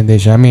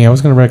recommendation. I mean, I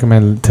was going to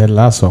recommend Ted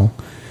Lasso.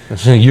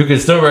 You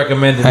could still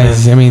recommend it.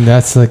 I mean,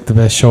 that's like the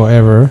best show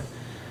ever.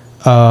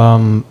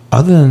 Other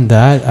than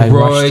that, I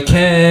Roy watched...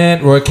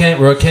 Kent. We're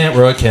 50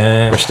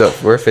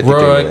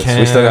 Roy minutes.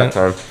 We still got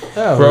time.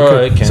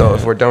 Roy Kent. So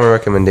if we're done with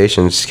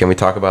recommendations, can we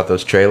talk about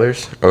those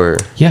trailers? Or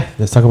Yeah,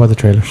 let's talk about the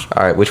trailers.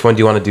 all right, which one do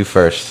you want to do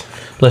first?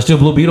 Let's do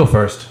Blue Beetle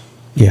first.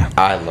 Yeah.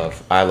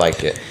 I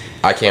like it.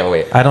 I can't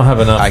wait. I don't have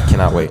enough. I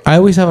cannot wait. I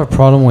always have a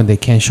problem when they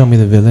can't show me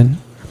the villain.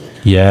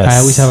 Yes. I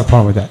always have a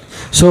problem with that.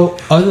 So,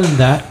 other than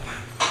that,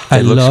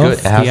 I looks love good.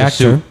 It has the a actor.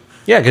 suit.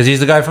 Yeah, because he's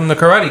the guy from the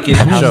Karate Kid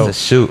How's show. the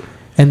suit?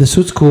 And the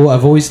suit's cool.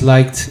 I've always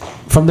liked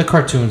from the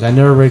cartoons. I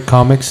never read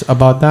comics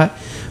about that,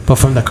 but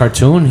from the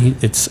cartoon,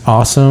 it's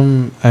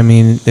awesome. I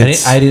mean,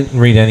 it's I didn't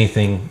read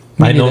anything.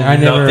 Me I know neither. I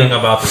never- nothing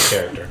about this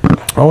character.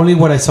 only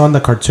what I saw in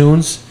the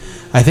cartoons.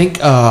 I think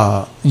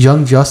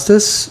Young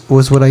Justice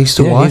was what I used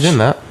to watch. He's in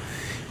that.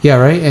 Yeah,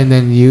 right. And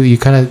then you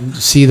kind of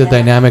see the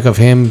dynamic of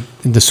him.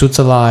 The suit's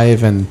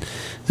alive, and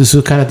the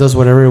suit kind of does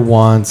whatever it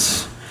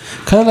wants.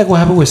 Kind of like what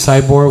happened with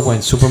Cyborg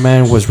when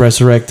Superman was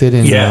resurrected.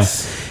 And,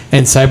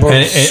 and Cyborg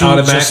it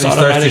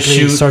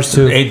automatically starts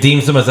to shoot. It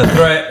deems him as a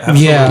threat.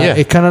 Absolutely. Yeah.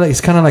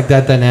 It's kind of like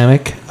that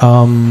dynamic.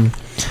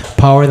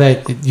 Power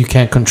that you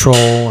can't control,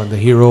 and the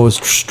hero is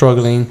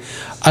struggling.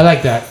 I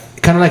like that.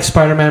 Kind of like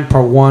Spider-Man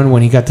Part 1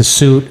 when he got the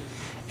suit,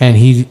 and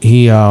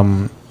he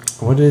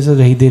what is it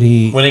that he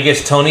did? When he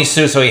gets Tony's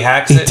suit, so he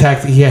hacks it.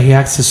 He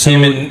hacks the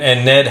suit. Him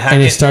and Ned hack it.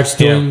 And he starts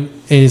doing.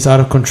 And it's out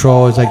of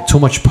control. It's like too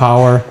much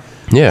power.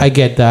 Yeah, I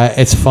get that.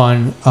 It's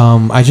fun.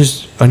 I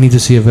need to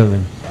see a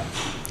villain.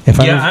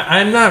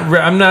 I'm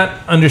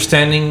not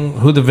understanding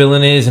who the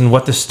villain is and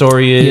what the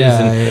story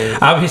is.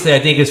 Obviously, I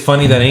think it's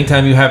funny that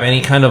anytime you have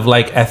any kind of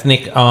like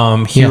ethnic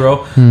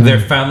hero, their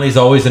family's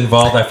always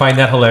involved. I find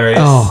that hilarious.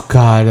 Oh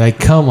God! Like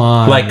come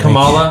on! Like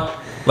Kamala.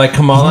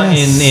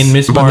 In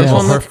Miss Marvel,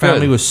 her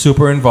family was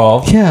super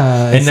involved.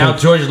 Yeah, and now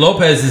George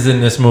Lopez is in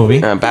this movie.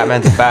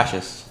 Batman's a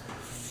fascist.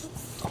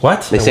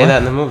 What? They say that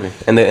in the movie,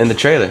 in the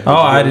trailer. Oh,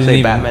 I didn't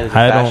say Batman is a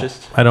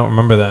fascist. I don't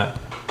remember that.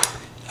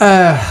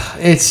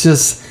 It's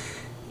just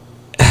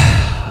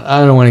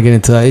I don't want to get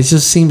into that. It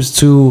just seems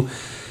too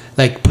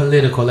like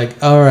political.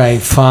 Like, all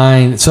right,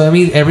 fine. So I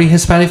mean, every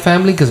Hispanic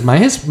family, because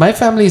my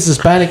family is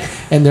Hispanic,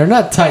 and they're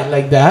not tight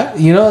like that.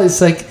 You know,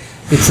 it's like.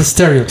 It's a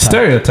stereotype. It's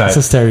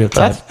a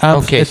stereotype.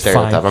 It's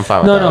stereotype. Fine. I'm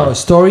fine with that. No,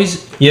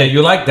 stories. Yeah,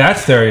 you like that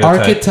stereotype.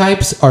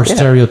 Archetypes are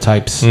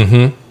stereotypes.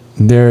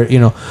 Mm-hmm. They're,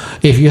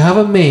 if you have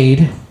a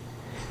maid,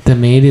 the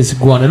maid is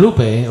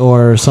Guadalupe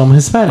or some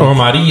Hispanic. Or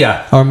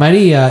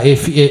Maria.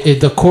 If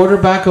the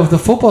quarterback of the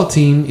football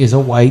team is a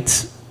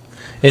white.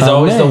 It's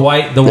always the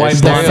white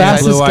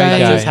fastest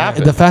guy.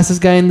 The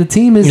fastest guy in the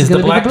team is going to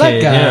be the black guy.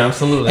 Yeah,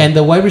 absolutely. And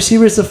the wide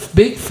receiver is a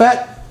big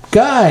fat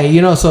guy,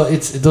 so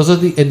those are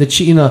the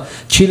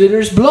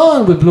cheerleaders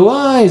blonde with blue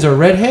eyes or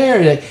red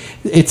hair.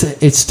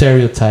 It's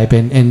stereotype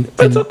and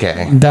it's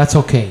okay. That's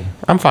okay.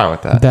 I'm fine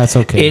with that. That's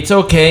okay. It's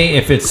okay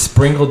if it's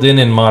sprinkled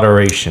in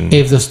moderation.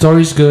 If the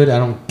story's good, I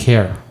don't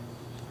care.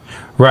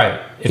 Right.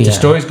 If the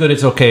story's good,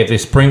 it's okay if they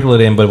sprinkle it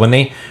in. But when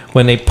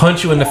they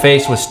punch you in the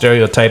face with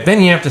stereotype,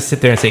 then you have to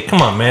sit there and say,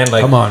 "Come on, man!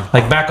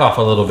 Like back off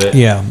a little bit."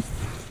 Yeah.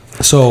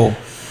 So.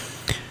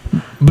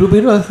 Blue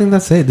Beetle, I think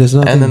that's it. There's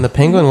nothing. And then the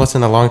Penguin was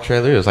in a long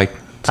trailer. It was like 20,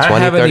 30 seconds. I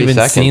haven't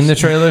even seen the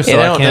trailer, so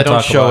I can't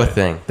talk show about a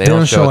thing. They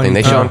don't show a thing.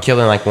 They show him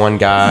killing like one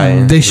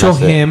guy. They show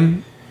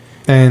him,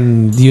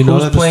 and you know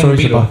that the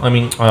story's Beetle? about. I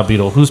mean,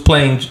 Beetle. Who's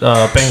playing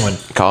Penguin?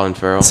 Colin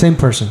Farrell. Same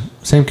person,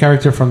 same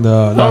character from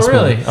the last one.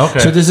 Oh, really? Okay.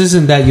 So this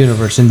isn't that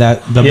universe. The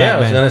Batman. I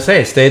was gonna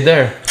say, it stayed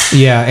there.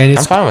 Yeah, and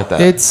I'm fine with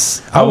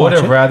that. I would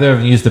have rather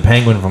used the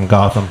Penguin from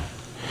Gotham.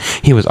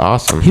 He was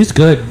awesome. He's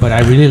good, but I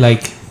really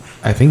like.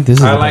 I think this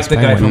is. I like the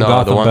guy from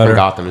Gotham the one better. From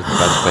Gotham is the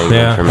best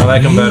Penguin for me. I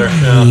like him better.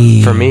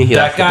 Yeah. For me,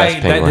 that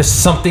guy. There's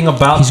something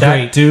about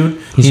that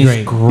dude.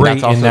 He's great.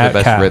 That's also in that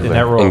the best Riddler in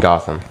that role. in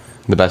Gotham.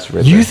 The best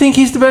Riddler. You think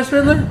he's the best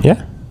Riddler?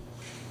 Yeah.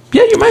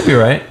 Yeah, you might be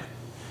right.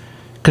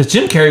 Because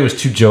Jim Carrey was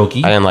too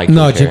jokey. I didn't like.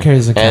 Jim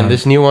Carrey's a and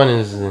this new one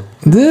is. It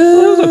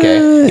was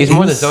okay. He's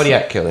more the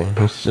Zodiac killer.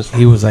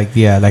 He was like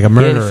a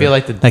murderer. He didn't feel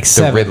like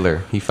the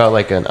Riddler. He felt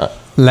like I'm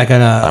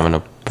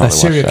gonna a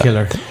serial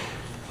killer.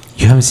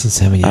 You haven't seen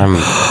 7 yet.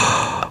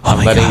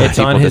 I'm letting it's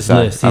on his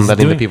list. I'm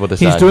letting the people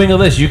decide. He's doing a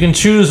list. You can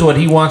choose what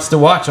he wants to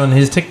watch on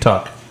his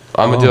TikTok.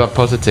 I'm gonna do a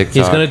post of TikTok.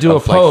 He's gonna do a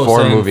post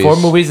like 4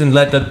 movies and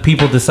let the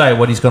people decide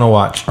what he's gonna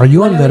watch. Are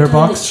you on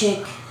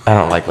Letterboxd? I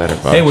don't like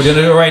Letterboxd. Hey, we're gonna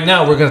do it right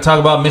now. We're gonna talk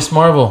about Miss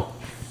Marvel.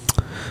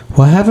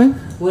 What happened?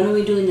 When are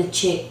we doing the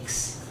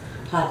Chicks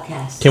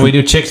podcast? Can we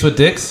do Chicks with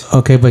Dicks?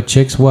 Okay, but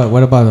chicks, what?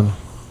 What about them?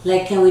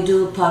 Like, can we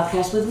do a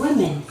podcast with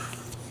women?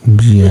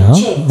 Yeah.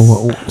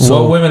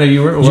 What women are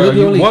you?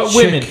 What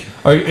women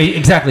are you,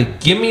 exactly?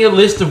 Give me a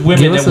list of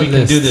women that we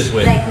can do this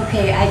with. Like,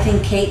 okay, I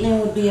think Caitlyn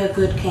would be a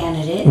good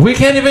candidate. We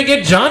can't even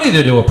get Johnny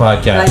to do a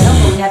podcast. I know,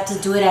 but we have to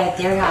do it at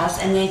their house,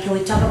 and then can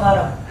we talk about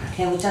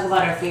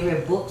our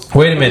favorite books?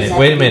 Wait a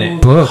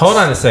minute. Hold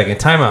on a second.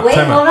 Time out.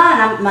 Hold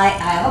on. I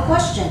have a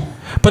question.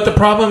 But the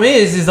problem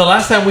is the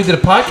last time we did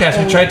a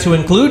podcast, we tried to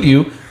include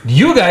you.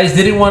 You guys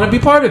didn't want to be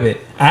part of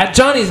it at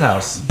Johnny's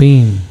house.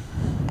 Bean.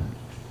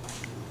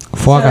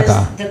 So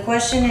the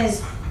question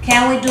is,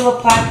 can we do a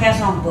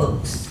podcast on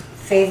books?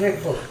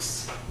 Favorite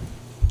books?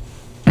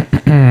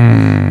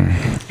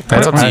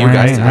 That's up to you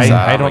guys.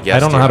 I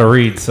don't know how to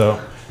read, so.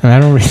 I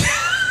don't read.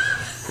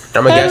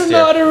 I'm a guest here. I don't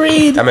know how to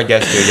read. I'm a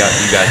guest here. You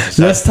guys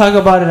decide. Let's talk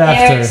about it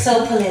after. Eric's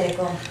so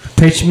political.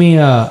 Pitch me,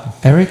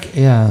 Eric?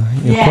 Yeah,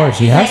 of course.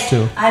 He has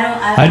to.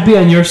 I'd be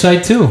on your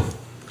side, too.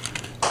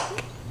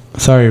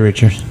 Sorry,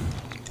 Richard.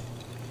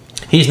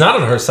 He's not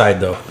on her side,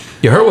 though.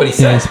 You heard what he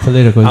said. Yeah, it's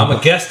political. I'm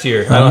a guest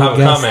here. I don't have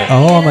a comment.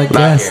 Oh, I'm a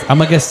guest.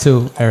 I'm a guest,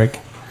 too, Eric.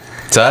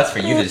 So that's for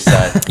you to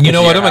decide. You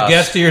know what? I'm a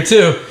guest here,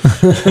 too.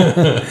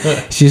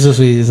 She's so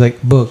sweet. It's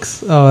like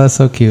books. Oh, that's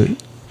so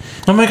cute.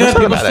 Oh, my God.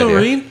 People still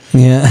read?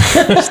 Yeah.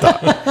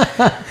 Stop.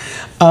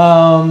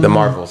 The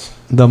Marvels.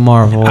 the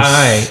Marvels.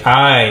 This is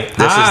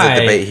the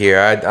debate here.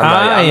 I'm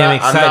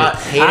excited. I'm not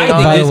hating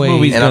on this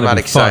movie, and I'm not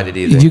excited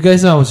either. You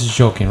guys know I was just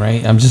joking,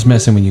 right? I'm just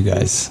messing with you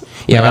guys.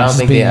 Yeah, but I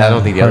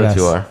don't think the other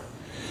two are.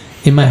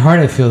 In my heart,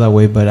 I feel that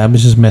way, but I'm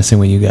just messing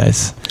with you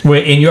guys.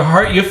 Wait, in your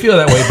heart, you feel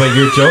that way, but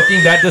you're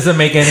joking? That doesn't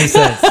make any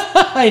sense.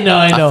 I know.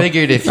 I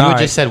figured if you had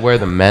just said we're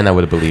the men, I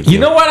would have believed you. You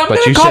know what? I'm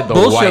going to call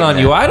bullshit on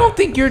you. I don't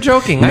think you're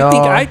joking. No.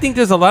 I think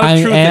there's a lot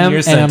of truth in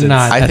your sentence. I'm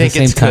not, I think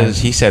it's because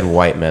he said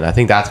white men. I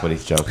think that's what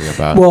he's joking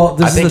about.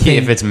 Well, I think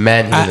if it's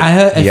men,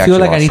 I feel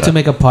like I need to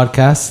make a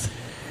podcast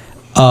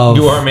of...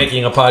 You are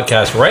making a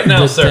podcast right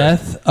now, sir. The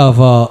death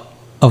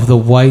of the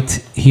white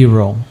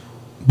hero.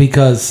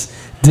 Because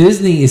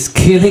Disney is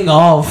killing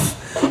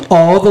off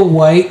all the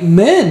white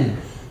men.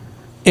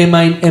 Am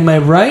I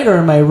right or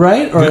am I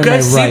right or you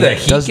guys am I right?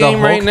 see the Heat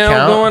game right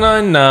now going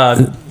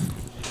on?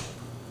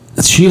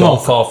 She-Hulk.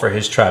 Don't fall for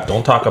his trap.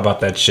 Don't talk about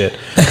that shit.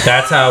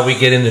 That's how we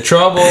get into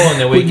trouble, and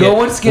then we get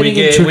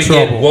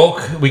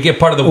woke. We get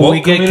part of the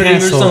woke community or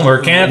something.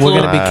 We're canceled.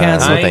 We're gonna be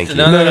canceled. Thank you.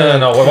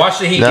 No. We'll watch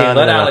the Heat game.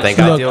 Let Alex.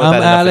 Look,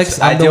 I'm Alex.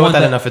 I deal with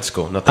that enough at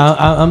school.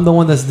 I'm the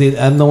one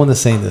that's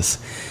saying this.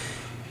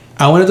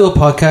 I want to do a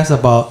podcast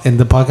about, and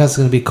the podcast is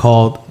going to be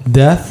called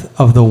 "Death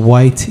of the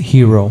White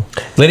Hero."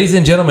 Ladies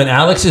and gentlemen,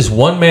 Alex's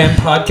one-man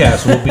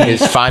podcast will be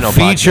his final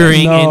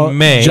featuring in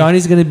May.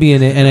 Johnny's going to be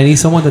in it, and I need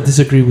someone that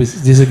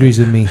disagrees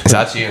with me.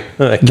 That's you.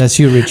 That's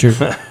you, Richard.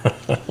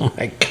 Oh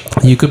my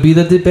God. You could be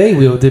the debate.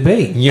 We'll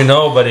debate. You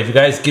know, but if you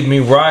guys get me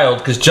riled,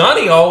 because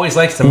Johnny always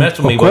likes to mess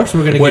with me. Of course,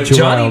 we're going to get you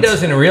Johnny riled.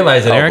 doesn't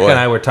realize, and Erica and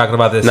I were talking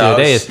about this the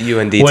other day. You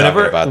and D talking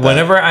about that.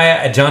 Whenever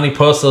Johnny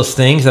posts those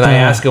things, and I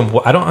ask him,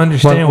 I don't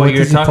understand what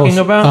you're talking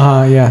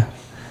about. Yeah.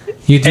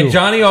 You do. And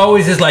Johnny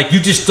always is like,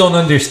 you just don't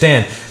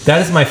understand.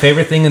 That is my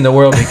favorite thing in the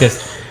world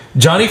because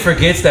Johnny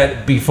forgets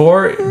that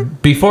before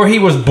he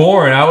was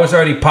born, I was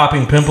already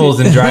popping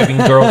pimples and driving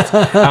girls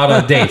out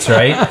on dates,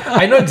 right?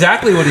 I know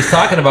exactly what he's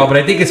talking about, but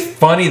I think it's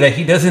funny that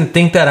he doesn't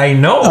think that I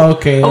know.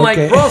 Okay. I'm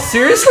like, bro,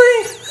 seriously?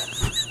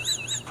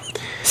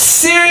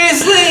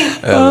 Seriously?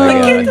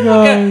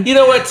 You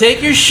know what?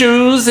 Take your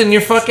shoes and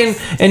your fucking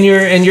and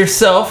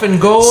yourself and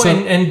go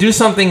and do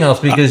something else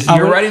because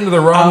you're writing to the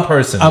wrong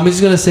person. I'm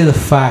just gonna say the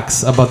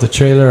facts about the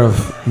trailer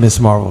of Miss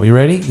Marvel. You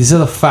ready? These are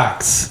the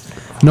facts.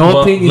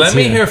 No opinions. Let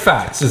me hear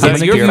facts. Is that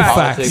your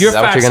facts? Your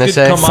facts could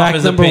come off Fact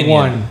as number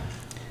opinion. 1.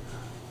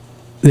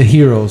 The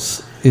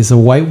heroes is a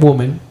white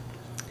woman.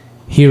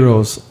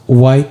 Heroes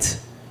white,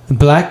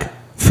 black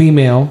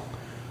female.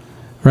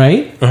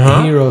 Right?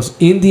 Heroes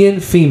Indian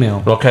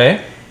female.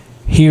 Okay.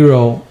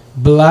 Hero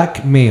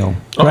black male.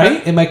 Okay.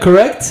 Right? Am I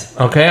correct?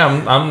 Okay,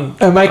 am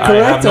I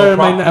correct or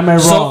am I wrong?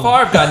 So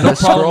far, I've got no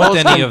problem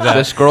with any of that.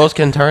 The scrolls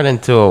can turn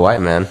into a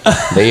white man.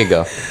 There you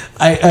go.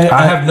 I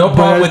have no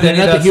problem with any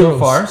of that so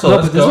far. So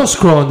but there's no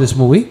scroll in this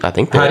movie. I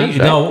think there is.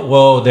 No,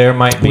 well, there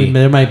might be.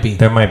 There might be.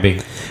 There might be.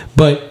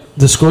 But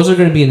the scrolls are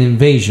going to be an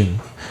invasion.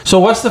 So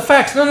what's the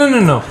facts?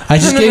 No. I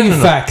just gave you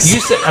facts.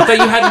 You said, I thought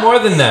you had more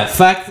than that.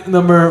 Fact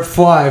number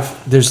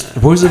 5.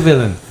 Where's the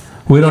villain?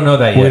 We don't know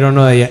that yet. We don't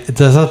know that yet.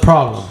 That's a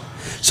problem.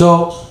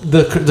 So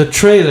the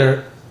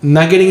trailer,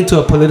 not getting into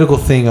a political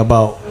thing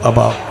about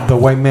the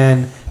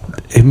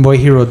white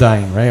hero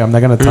dying, right? I'm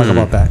not gonna talk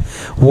about that.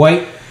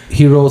 White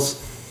heroes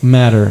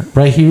matter,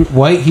 right?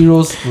 White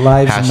heroes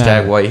lives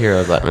matter. # white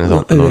heroes lives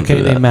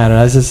Okay, they matter.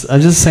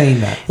 I'm just saying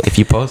that. If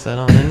you post that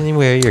on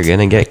anywhere, you're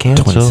gonna get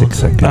canceled. 26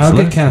 seconds. I'll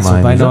get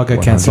canceled. I know I'll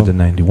get canceled.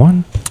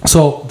 191.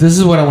 So this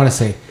is what I want to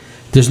say.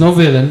 There's no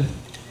villain.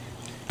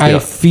 I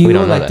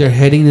feel like they're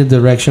heading in the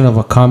direction of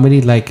a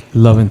comedy like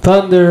Love and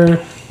Thunder,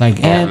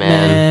 like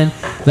Ant-Man.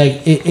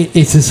 Like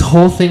it's this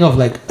whole thing of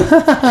like.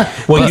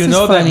 Well, you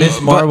know that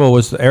Miss Marvel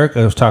was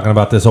Erica was talking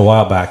about this a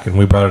while back, and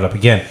we brought it up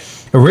again.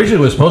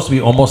 Originally, it was supposed to be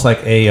almost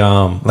like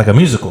a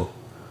musical.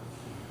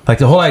 Like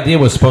the whole idea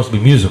was supposed to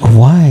be musical.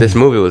 Why? This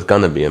movie was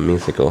gonna be a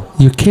musical.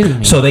 You're kidding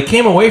me. So they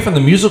came away from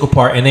the musical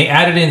part and they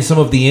added in some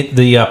of the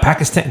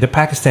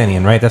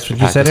Pakistani, right? That's what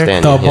you said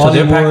there. The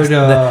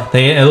Bollywood,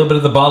 they a little bit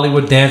of the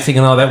Bollywood dancing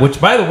and all that.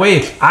 Which, by the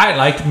way, I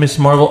liked Miss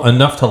Marvel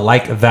enough to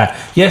like that.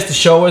 Yes, the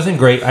show wasn't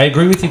great. I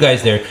agree with you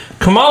guys there.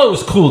 Kamala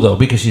was cool though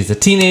because she's a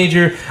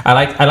teenager. I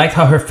liked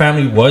how her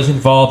family was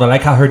involved. I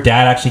like how her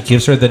dad actually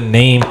gives her the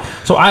name.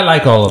 So I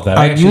like all of that.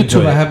 On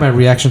YouTube, I had my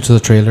reaction to the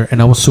trailer and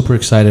I was super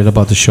excited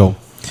about the show.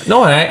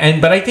 No,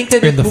 but I think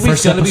that the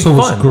movie's going to be fun.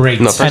 Was great.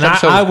 And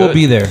I will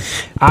be there.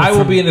 I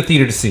will be in the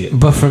theater to see it.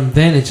 But from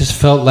then, it just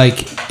felt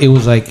like it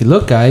was like,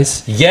 look,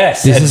 guys.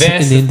 Yes,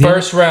 advance the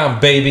first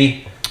round,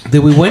 baby.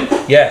 Did we win?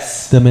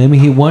 Yes. The Miami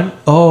Heat won?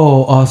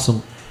 Oh,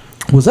 awesome.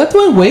 Was that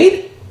Dwayne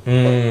Wade?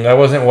 I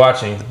wasn't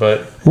watching,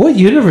 but... What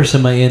universe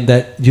am I in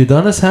that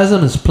Udonis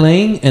Haslem is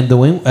playing and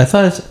Dwayne... I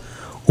thought it's...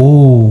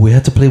 Oh, we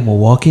have to play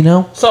Milwaukee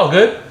now? It's all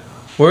good.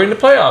 We're in the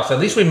playoffs. At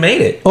least we made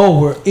it. Oh,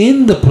 we're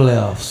in the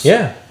playoffs.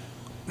 Yeah.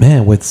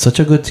 Man, with such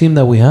a good team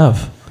that we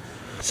have.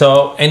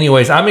 So,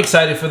 anyways, I'm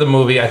excited for the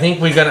movie. I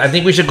think we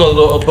should go a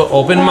little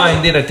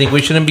open-minded. I think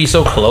we shouldn't be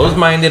so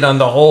close-minded on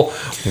the whole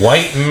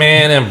white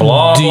man and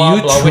blah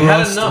blah blah. Do you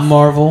trust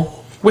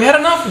Marvel? We had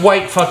enough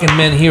white fucking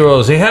men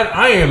heroes. They had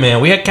Iron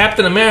Man. We had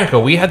Captain America.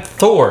 We had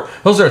Thor.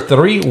 Those are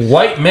 3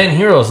 white men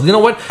heroes. You know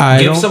what?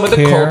 Give some of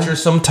the culture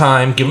some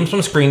time. Give them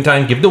some screen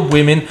time. Give the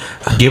women,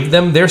 give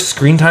them their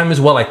screen time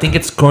as well. I think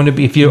it's going to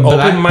be, if you're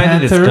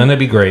open-minded, it's going to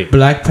be great.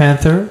 Black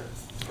Panther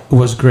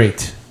was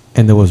great.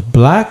 And there was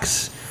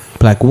blacks,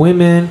 black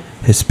women,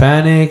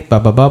 Hispanic,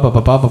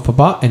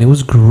 and it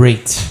was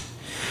great.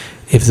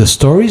 If the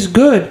story's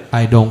good,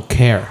 I don't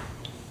care.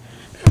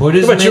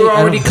 But you're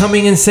already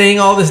coming and saying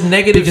all this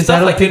negative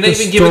stuff. Like, you're not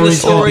even giving the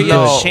story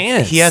a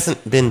chance. He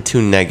hasn't been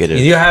too negative.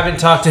 You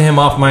haven't talked to him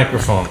off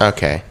microphone.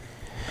 Okay.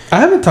 I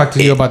haven't talked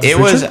to you about this. It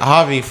was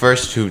Javi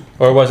first who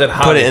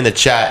put it in the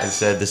chat and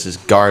said this is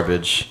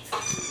garbage.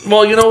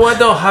 Well, you know what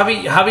though,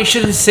 Javi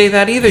shouldn't say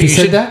that either. He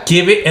said that?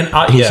 Give it an.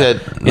 He said,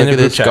 "Look at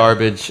this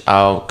garbage.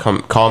 I'll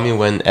call me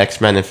when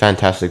X-Men and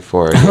Fantastic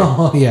Four."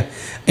 Oh yeah,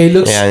 it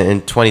looks. Yeah,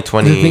 in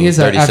 2020. The thing is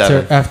that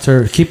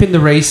after keeping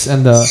the race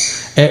and the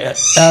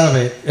out of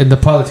it and the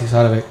politics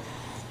out of it,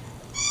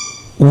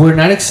 we're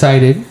not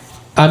excited.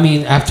 I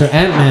mean, after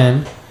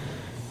Ant-Man,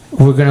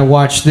 we're gonna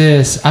watch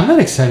this. I'm not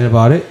excited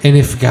about it. And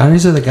if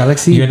Guardians of the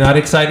Galaxy, you're not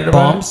excited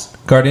about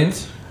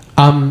Guardians?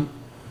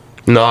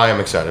 No, I am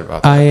excited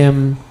about that. I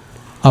am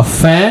a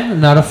fan,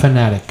 not a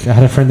fanatic. I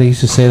had a friend that used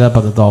to say that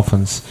about the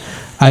Dolphins.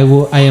 I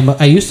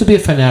used to be a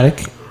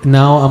fanatic.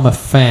 Now I'm a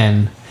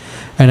fan,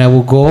 and I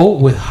will go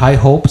with high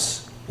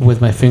hopes, with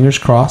my fingers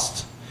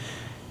crossed,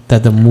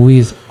 that the movie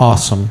is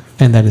awesome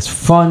and that it's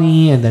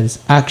funny and that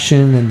it's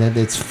action and that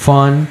it's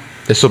fun.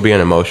 This will be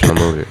an emotional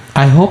movie.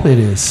 I hope it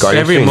is.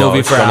 Every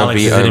movie for Alex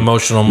is an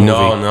emotional movie.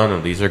 No.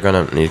 These are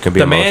gonna be the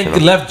emotional.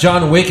 Man left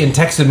John Wick and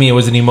texted me it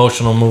was an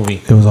emotional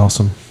movie. It was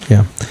awesome.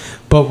 Yeah.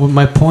 But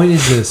my point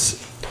is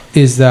this,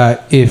 is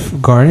that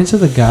if Guardians of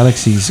the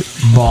Galaxy's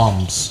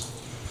bombs,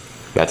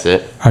 that's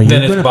it. Are you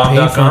going to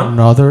pay for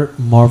another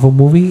Marvel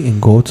movie and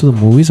go to the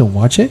movies and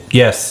watch it?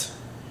 Yes.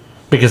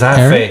 Because I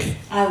have faith.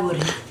 I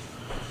wouldn't.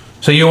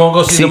 So you won't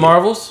go see the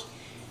Marvels?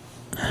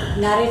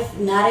 Not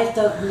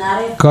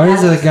if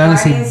Guardians of the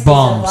Galaxy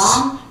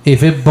bombs.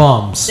 If it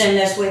bombs, then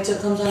let's wait till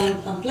it comes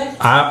on Play.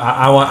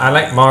 I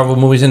like Marvel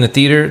movies in the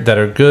theater that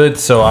are good,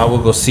 so I will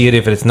go see it.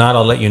 If it's not,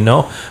 I'll let you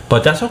know.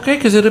 But that's okay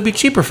because it'll be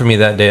cheaper for me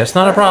that day. That's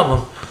not a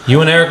problem.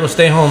 You and Eric will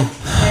stay home.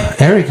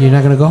 Eric, you're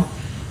not gonna go?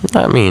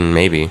 I mean,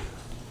 maybe.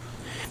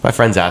 My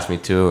friends asked me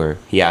to, or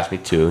he asked me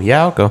to.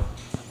 Yeah, I'll go.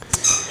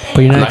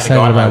 But you're not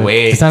excited about it.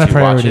 It's not a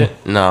priority.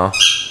 No.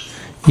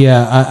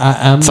 Yeah,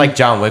 I'm. It's like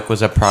John Wick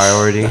was a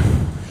priority,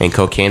 and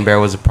Cocaine Bear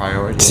was a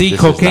priority. See,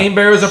 Cocaine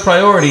Bear is a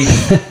priority,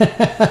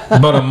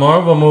 but a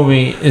Marvel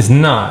movie is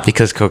not.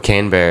 Because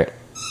Cocaine Bear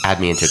had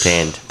me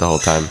entertained the whole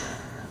time,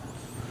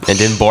 and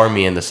didn't bore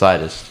me in the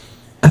slightest.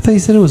 I thought you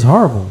said it was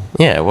horrible.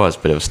 Yeah, it was,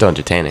 but it was still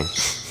entertaining.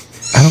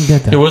 I don't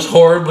get that. It was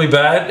horribly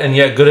bad and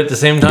yet good at the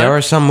same time. There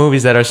are some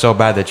movies that are so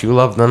bad that you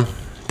love them.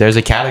 There's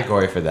a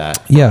category for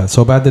that. Yeah,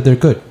 so bad that they're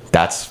good.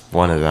 That's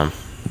one of them.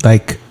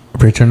 Like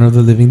Return of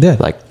the Living Dead.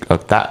 Like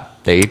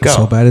that. There you go.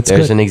 So bad it's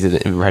There's good. an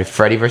exhibit, right?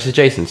 Freddy versus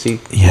Jason. See,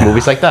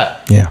 movies like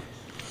that. Yeah.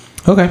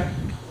 Okay.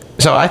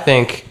 So I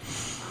think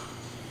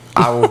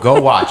I will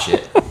go watch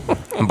it,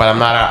 but I'm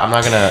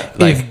not gonna.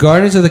 Like, if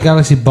Guardians of the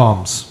Galaxy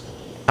bombs,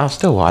 I'll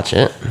still watch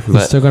it. But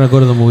you're still gonna go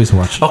to the movies to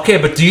watch. Okay,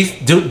 but do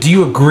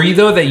you agree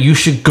though that you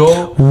should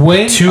go?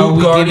 When to are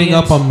we Guardians? giving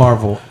up on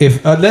Marvel?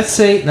 If let's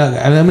say, now,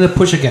 I'm gonna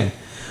push again.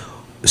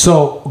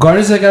 So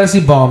Guardians of the Galaxy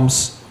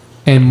bombs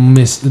and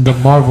the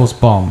Marvel's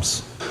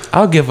bombs.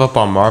 I'll give up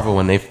on Marvel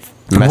when they mess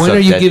up. When are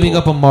you Deadpool. giving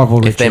up on Marvel,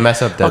 Richard? If they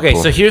mess up Deadpool. Okay,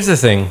 so here's the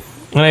thing.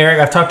 And Eric,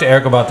 I've talked to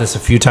Eric about this a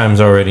few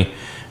times already.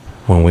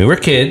 When we were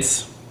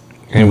kids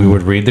and we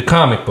would read the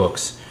comic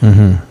books,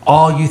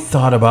 all you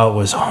thought about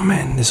was, oh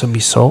man, this would be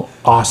so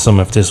awesome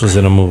if this was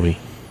in a movie.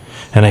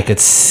 And I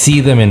could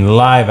see them in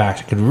live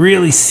action. I could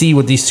really see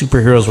what these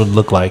superheroes would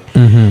look like.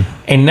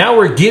 And now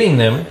we're getting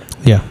them.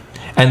 Yeah.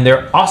 And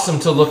they're awesome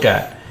to look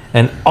at.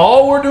 And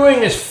all we're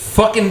doing is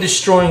fucking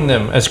destroying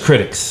them as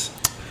critics.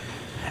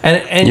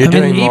 And you're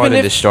doing more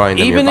than destroying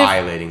them. You're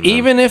violating them.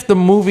 Even if the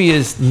movie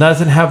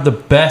doesn't have the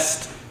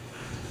best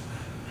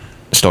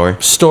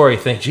story,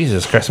 think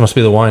Jesus Christ, must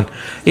be the wine.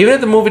 Even if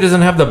the movie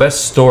doesn't have the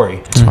best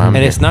story, and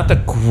it's not the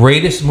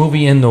greatest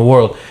movie in the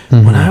world,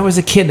 when I was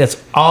a kid,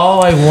 that's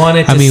all I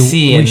wanted to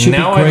see. We should be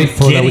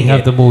grateful that we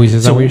have the movies.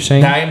 Is that what you're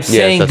saying? I'm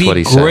saying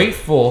be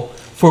grateful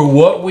for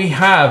what we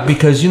have,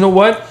 because you know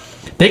what?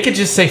 They could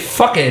just say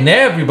fuck it, and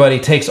everybody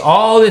takes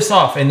all this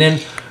off, and then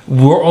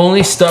we're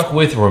only stuck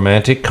with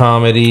romantic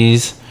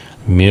comedies,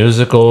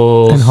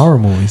 musicals, and horror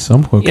movies.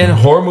 And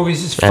horror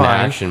movies is fine, and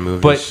action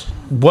movies. But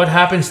what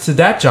happens to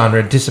that genre?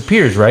 It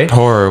disappears, right?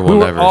 Horror will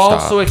never stop. We were all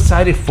so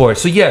excited for it.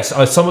 So yes,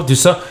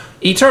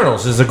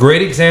 Eternals is a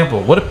great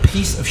example. What a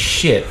piece of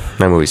shit.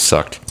 That movie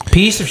sucked.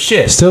 Piece of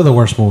shit. Still the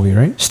worst movie,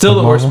 right? Still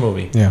the worst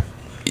movie. Yeah.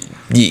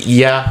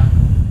 Yeah.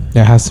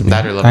 It has to be.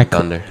 That or Love and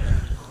Thunder.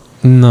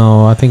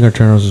 No, I think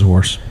Eternals is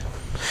worse.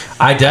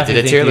 I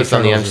definitely did a tier list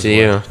on the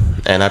MCU,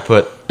 and I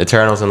put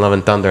Eternals and Love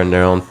and Thunder in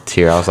their own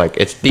tier. I was like,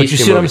 it's these. But you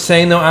see what I'm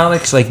saying, though,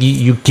 Alex? Like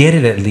you get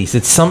it at least.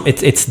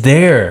 It's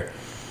there.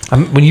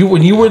 When you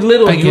were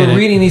little and you were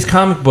reading these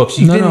comic books,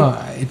 you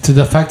didn't. To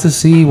the fact to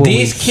see what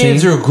these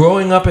kids are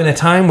growing up in a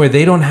time where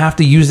they don't have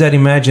to use that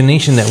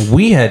imagination that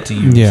we had to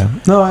use. Yeah.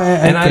 No,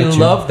 I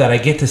love that I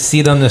get to see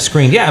it on the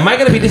screen. Yeah, am I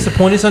going to be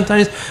disappointed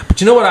sometimes? But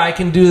you know what I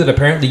can do that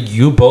apparently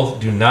you both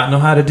do not know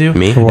how to do?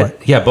 Me?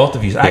 What? Yeah, both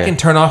of you. I can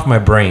turn off my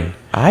brain.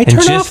 I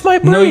turn off my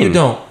brain? No, you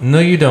don't. No,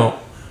 you don't.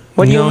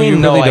 What do you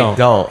mean? No, I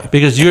don't.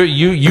 Because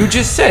you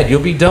just said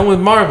you'll be done with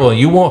Marvel.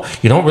 You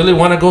don't really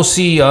want to go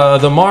see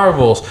the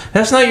Marvels.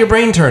 That's not your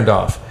brain turned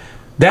off.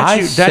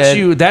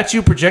 That's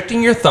you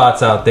projecting your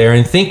thoughts out there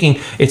and thinking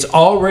it's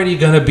already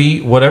going to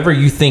be whatever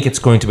you think it's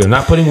going to be. I'm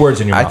not putting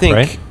words in your mouth,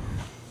 right?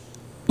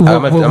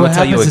 I'm going to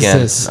tell you again.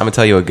 I'm going to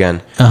tell you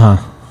again.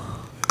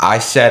 I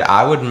said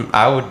I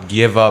would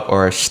give up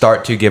or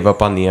start to give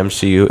up on the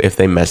MCU if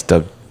they messed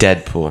up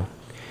Deadpool.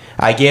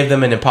 I gave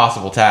them an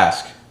impossible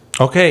task.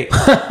 Okay.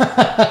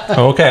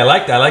 Okay, I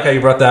like that. I like how you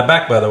brought that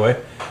back, by the way.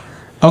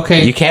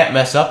 Okay. You can't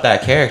mess up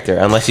that character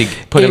unless you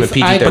put him in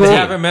PG-13. But they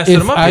haven't messed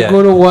him up yet. If I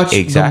go to watch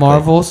the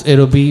Marvels,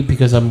 it'll be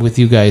because I'm with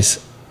you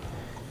guys,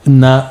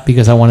 not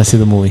because I want to see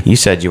the movie. You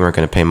said you weren't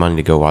going to pay money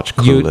to go watch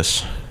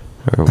Clueless.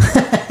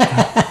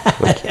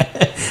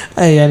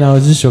 Hey, I know. I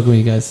was just joking with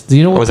you guys. Do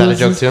you know what? Was that a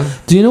joke too?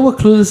 Do you know what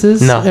Clueless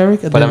is, no,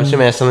 Eric? But I'm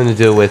assuming it has something to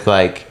do with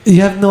like.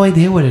 You have no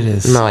idea what it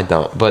is. No, I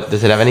don't. But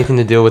does it have anything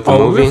to do with the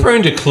movie? Are we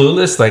referring to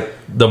Clueless, like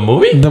the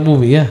movie? The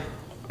movie, yeah.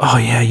 Oh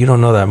yeah, you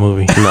don't know that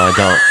movie. No, I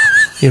don't.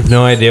 You have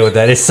no idea what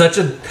that is.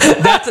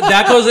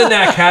 That goes in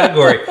that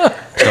category.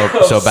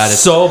 So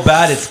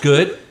bad it's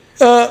good.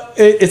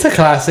 It's a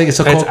classic. It's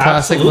a cult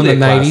classic from the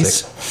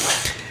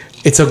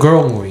 90s. It's a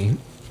girl movie.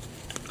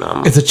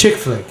 It's a chick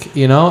flick,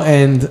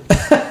 and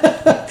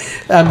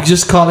I'm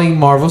just calling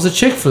Marvel's a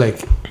chick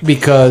flick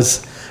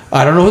because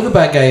I don't know who the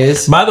bad guy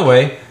is. By the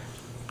way,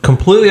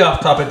 completely off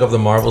topic of the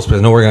Marvels, because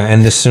I know we're going to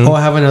end this soon. Oh,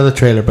 I have another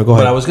trailer, but go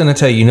ahead. But I was going to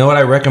tell you, what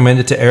I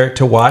recommended to Eric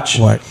to watch?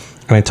 What?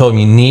 And I told him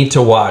you need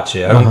to watch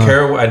it. I don't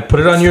care. I'd put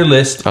it on your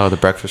list. Oh, The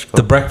Breakfast Club.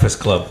 The Breakfast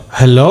Club.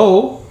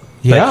 Hello?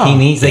 Yeah. Like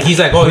he's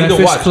like, oh, you need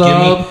to watch.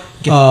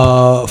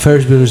 Club,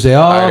 Ferris Bueller's Day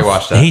Off. I already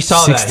watched that. He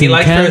saw that. He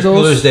liked Ferris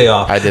Bueller's Day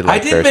Off. I did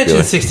mention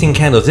Bueller. 16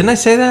 Candles. Didn't I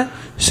say that?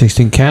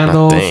 16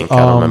 Candles. I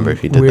don't remember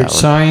if you did Weird that one.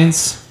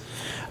 Science.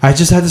 I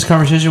just had this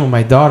conversation with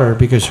my daughter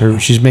because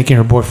she's making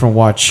her boyfriend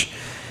watch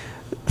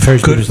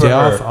Ferris Bueller's Day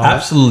Off.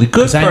 Absolutely.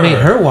 Good for her. I made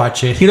her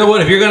watch it. You know what?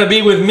 If you're going to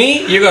be with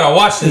me, you're going to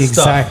watch this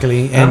stuff.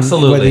 Exactly. And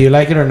absolutely. whether you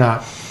like it or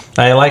not.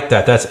 I like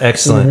that. That's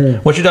excellent.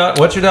 Mm-hmm.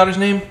 What's your daughter's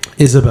name?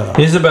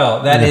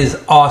 Isabel. That is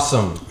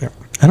awesome. Yeah.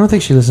 I don't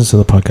think she listens to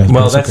the podcast.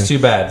 Well, that's too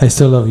bad. I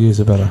still love you,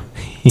 Isabella.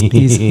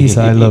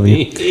 Isa, I love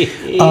you.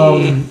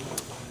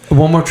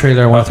 One more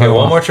trailer I want to talk about.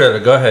 One more trailer.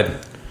 Go ahead.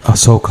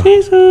 Ahsoka?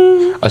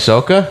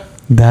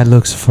 That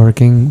looks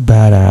freaking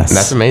badass.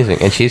 That's amazing.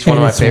 And she's one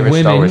of my favorite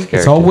Star Wars characters.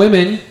 It's all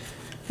women.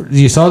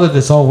 You saw that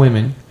it's all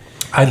women.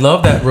 I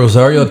love that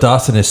Rosario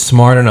Dawson is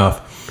smart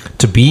enough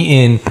to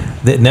be in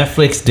the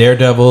Netflix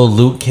Daredevil,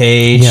 Luke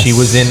Cage. Yes. She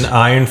was in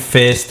Iron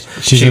Fist.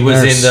 She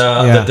was in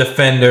the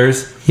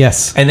Defenders.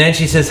 Yes. And then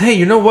she says, hey,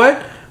 you know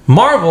what?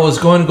 Marvel is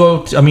going to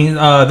go...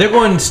 they're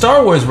going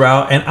Star Wars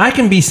route, and I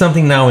can be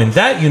something now in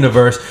that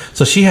universe.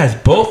 So she has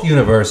both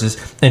universes,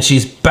 and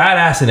she's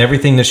badass in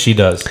everything that she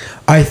does.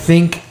 I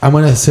think I'm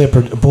going to say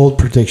a bold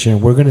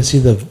prediction. We're going to see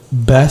the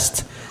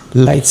best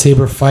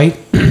lightsaber fight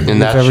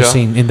we've ever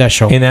seen in that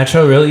show. In that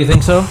show, really? You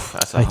think so?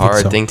 That's a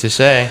hard thing to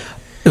say.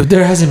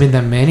 There hasn't been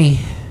that many.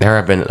 There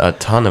have been a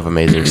ton of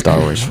amazing Star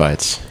Wars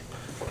fights.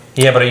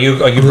 Yeah, but are you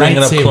bringing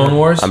up Clone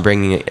Wars? I'm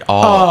bringing it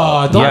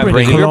all. Oh, don't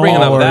bring you're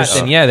bringing up that.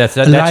 Then yeah, that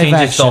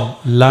changes the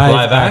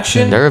live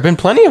action. There have been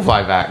plenty of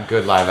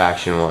good live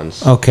action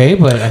ones. Okay,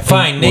 but I think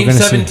fine. Name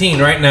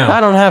 17 right now. I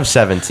don't have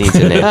 17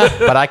 to name,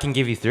 but I can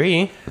give you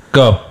 3.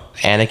 Go.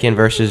 Anakin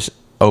versus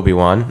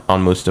Obi-Wan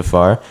on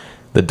Mustafar,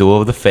 the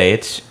Duel of the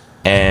Fates,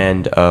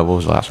 and what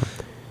was the last one?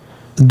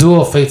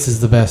 Duel of Fates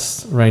is the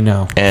best right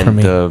now for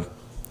me. And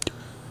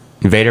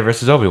Vader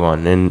versus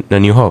Obi-Wan in A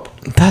New Hope.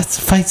 That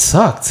fight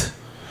sucked.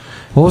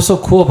 What was so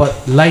cool about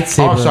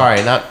lightsaber? Oh,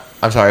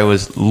 I'm sorry. It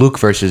was Luke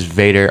versus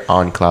Vader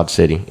on Cloud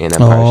City in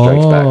Empire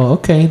Strikes Back. Oh,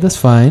 okay, that's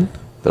fine.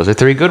 Those are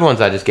 3 good ones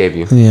I just gave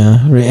you.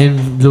 Yeah,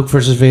 and Luke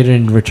versus Vader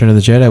in Return of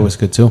the Jedi was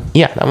good too.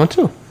 Yeah, that one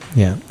too.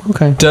 Yeah.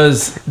 Okay.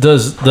 Does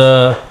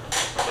the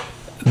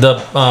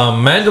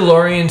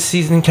Mandalorian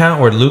season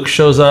count where Luke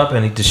shows up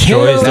and he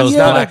destroys those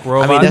black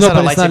robots? I mean, that's not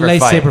a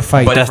lightsaber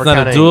fight. But that's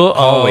not a duel?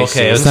 Oh,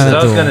 okay. I was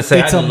going to say,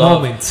 it's a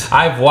moment.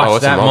 I've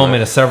watched that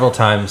moment several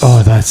times.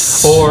 Oh,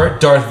 that's... Or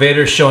Darth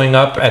Vader showing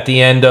up at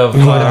the end of Who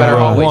had a better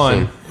hallway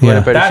scene? Who had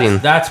a better scene?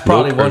 That's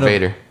probably Luke or one of...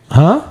 Vader?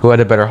 Huh? Who had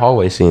a better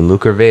hallway scene,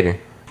 Luke or Vader?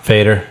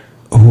 Vader.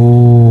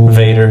 Ooh.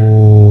 Vader.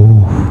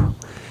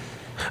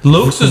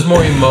 Luke's was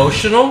more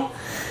emotional.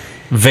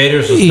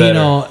 Vader's was better. You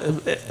know,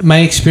 my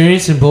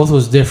experience in both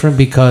was different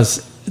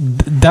because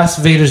that's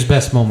Vader's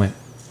best moment.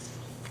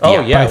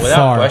 Oh yeah, by without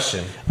far.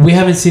 question. We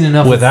haven't seen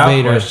enough Without of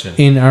Vader question.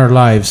 in our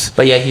lives.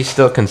 But yeah, he's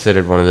still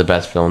considered one of the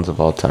best villains of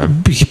all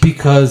time.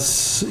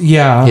 Because,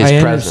 yeah, His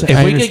I presence.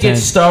 understand. If we could get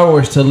Star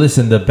Wars to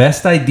listen, the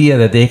best idea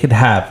that they could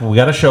have, we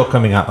got a show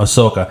coming out,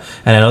 Ahsoka,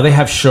 and I know they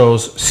have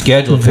shows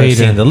scheduled to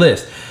see in the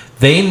list.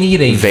 They need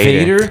a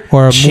Vader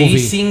or a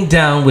chasing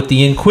down with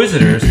the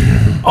Inquisitors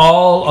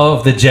all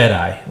of the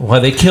Jedi.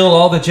 While they kill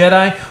all the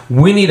Jedi,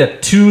 we need a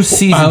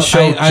 2-season show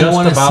I just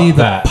want to about see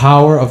that. the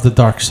power of the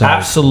dark side.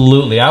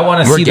 Absolutely, I want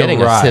to see the We're getting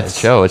a rise. Sith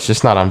show. It's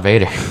just not on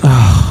Vader.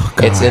 Oh,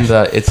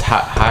 God. It's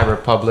High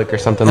Republic or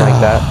something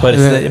like that. But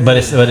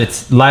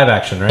it's live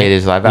action, right? It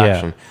is live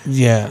action.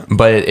 Yeah.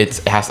 But it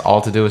has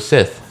all to do with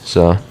Sith.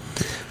 So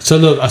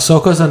look,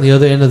 Ahsoka's on the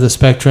other end of the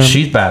spectrum.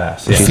 She's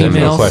badass. Yeah,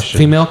 female, no question.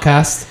 female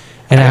cast,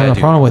 and I have no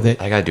problem with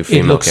it. I gotta do It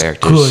female looks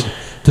characters. good.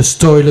 The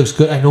story looks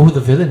good. I know who the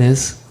villain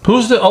is.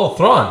 Who's the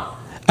Thrawn?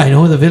 I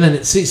know who the villain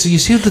is. See, so you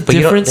see the But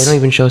difference? they don't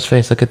even show his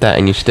face. Look at that,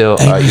 and you still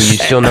And you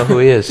still know who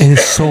he is. And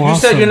it's so You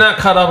awesome. said you're not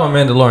caught up on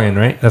Mandalorian,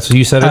 right? That's what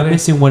you said I'm earlier?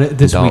 missing one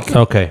this Don't. week.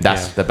 Okay.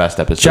 That's the best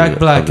episode. Jack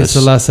Black of is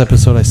this. the last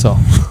episode I saw.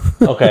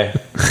 Okay.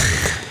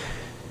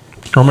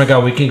 Oh my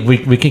God, we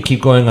can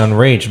keep going on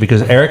Rage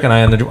because Eric and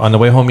I on the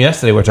way home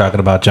yesterday were talking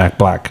about Jack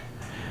Black.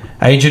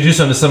 I introduced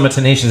him to some of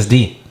Tenacious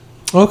D.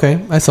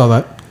 Okay, I saw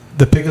that.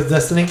 The Pick of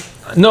Destiny?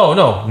 No,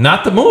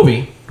 not the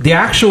movie. The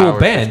actual Hour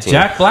band. 15.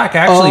 Jack Black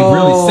actually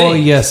really Oh,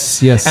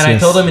 sings. yes. And I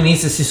told him he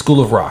needs to see School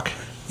of Rock.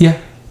 Yeah.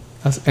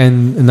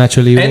 And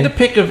Nacho Libre. And the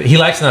pick of he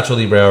likes Nacho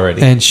Libre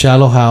already. And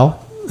Shallow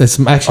Hal. That's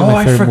actually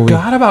my I favorite movie.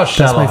 forgot about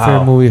Shallow That's my favorite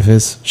Hal. movie of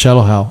his.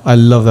 Shallow Hal. I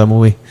love that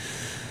movie.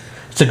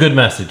 It's a good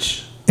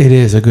message. It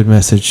is a good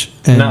message.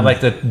 And Not like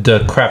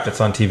the crap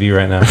that's on TV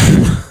right now.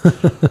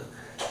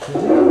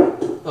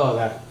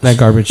 that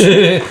garbage.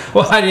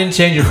 Well, I didn't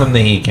change it from the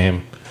Heat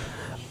game.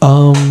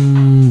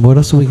 What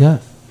else do we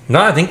got?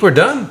 No, I think we're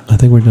done. I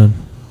think we're done.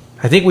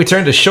 I think we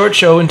turned a short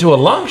show into a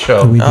long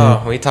show. We did.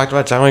 Oh, we talked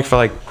about John Wick for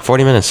like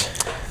 40 minutes.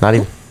 Not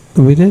even.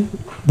 We did?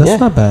 That's Yeah.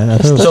 not bad. I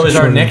thought it was So is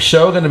our short. next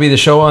show going to be the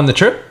show on the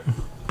trip?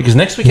 Because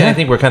next weekend I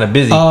think we're kind of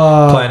busy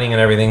planning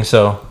and everything.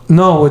 So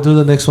No, we'll do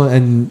the next one.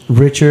 And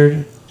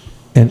Richard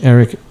and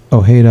Eric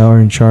Ojeda are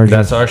in charge.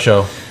 that's our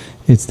show.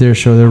 It's their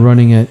show. They're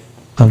running it.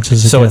 I'm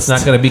just a So guest. it's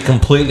not going to be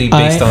completely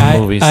based on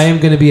movies. I am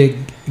going to be a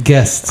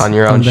guest On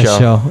your own the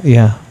show.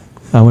 Yeah.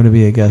 I want to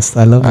be a guest.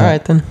 I love All that.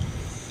 right then.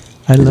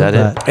 I love that it?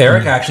 that.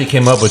 Eric actually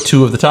came up with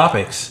 2 of the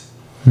topics.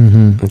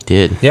 It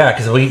did. Yeah,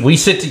 because we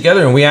sit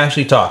together and we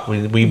actually talk.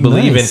 We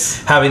believe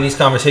Nice. in having these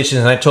conversations.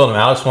 And I told him,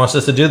 Alex wants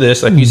us to do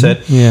this, like you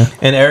said. Yeah.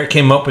 And Eric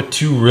came up with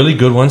 2 really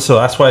good ones. So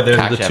that's why they're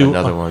Actually, the I 2. have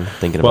another one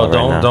thinking Well, about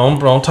right now.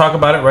 don't talk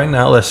about it right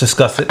now. Let's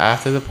discuss it.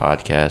 After the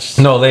podcast.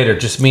 No, later.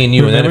 Just me and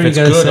you. Remember, and then if you it's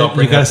gotta good, send, I'll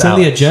bring you gotta it to send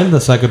the Alex. agenda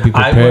so I could be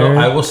I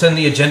prepared. will send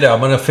the agenda.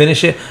 I'm going to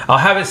finish it. I'll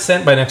have it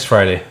sent by next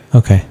Friday.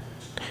 Okay.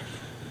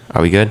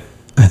 Are we good?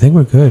 I think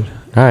we're good.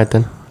 All right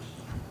then.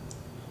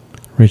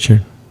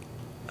 Richard.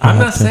 I'm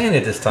not saying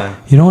it this time.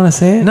 You don't want to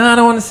say it? No, I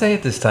don't want to say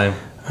it this time.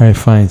 All right,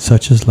 fine.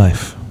 Such is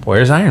life.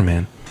 Where's Iron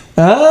Man?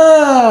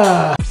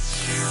 Ah!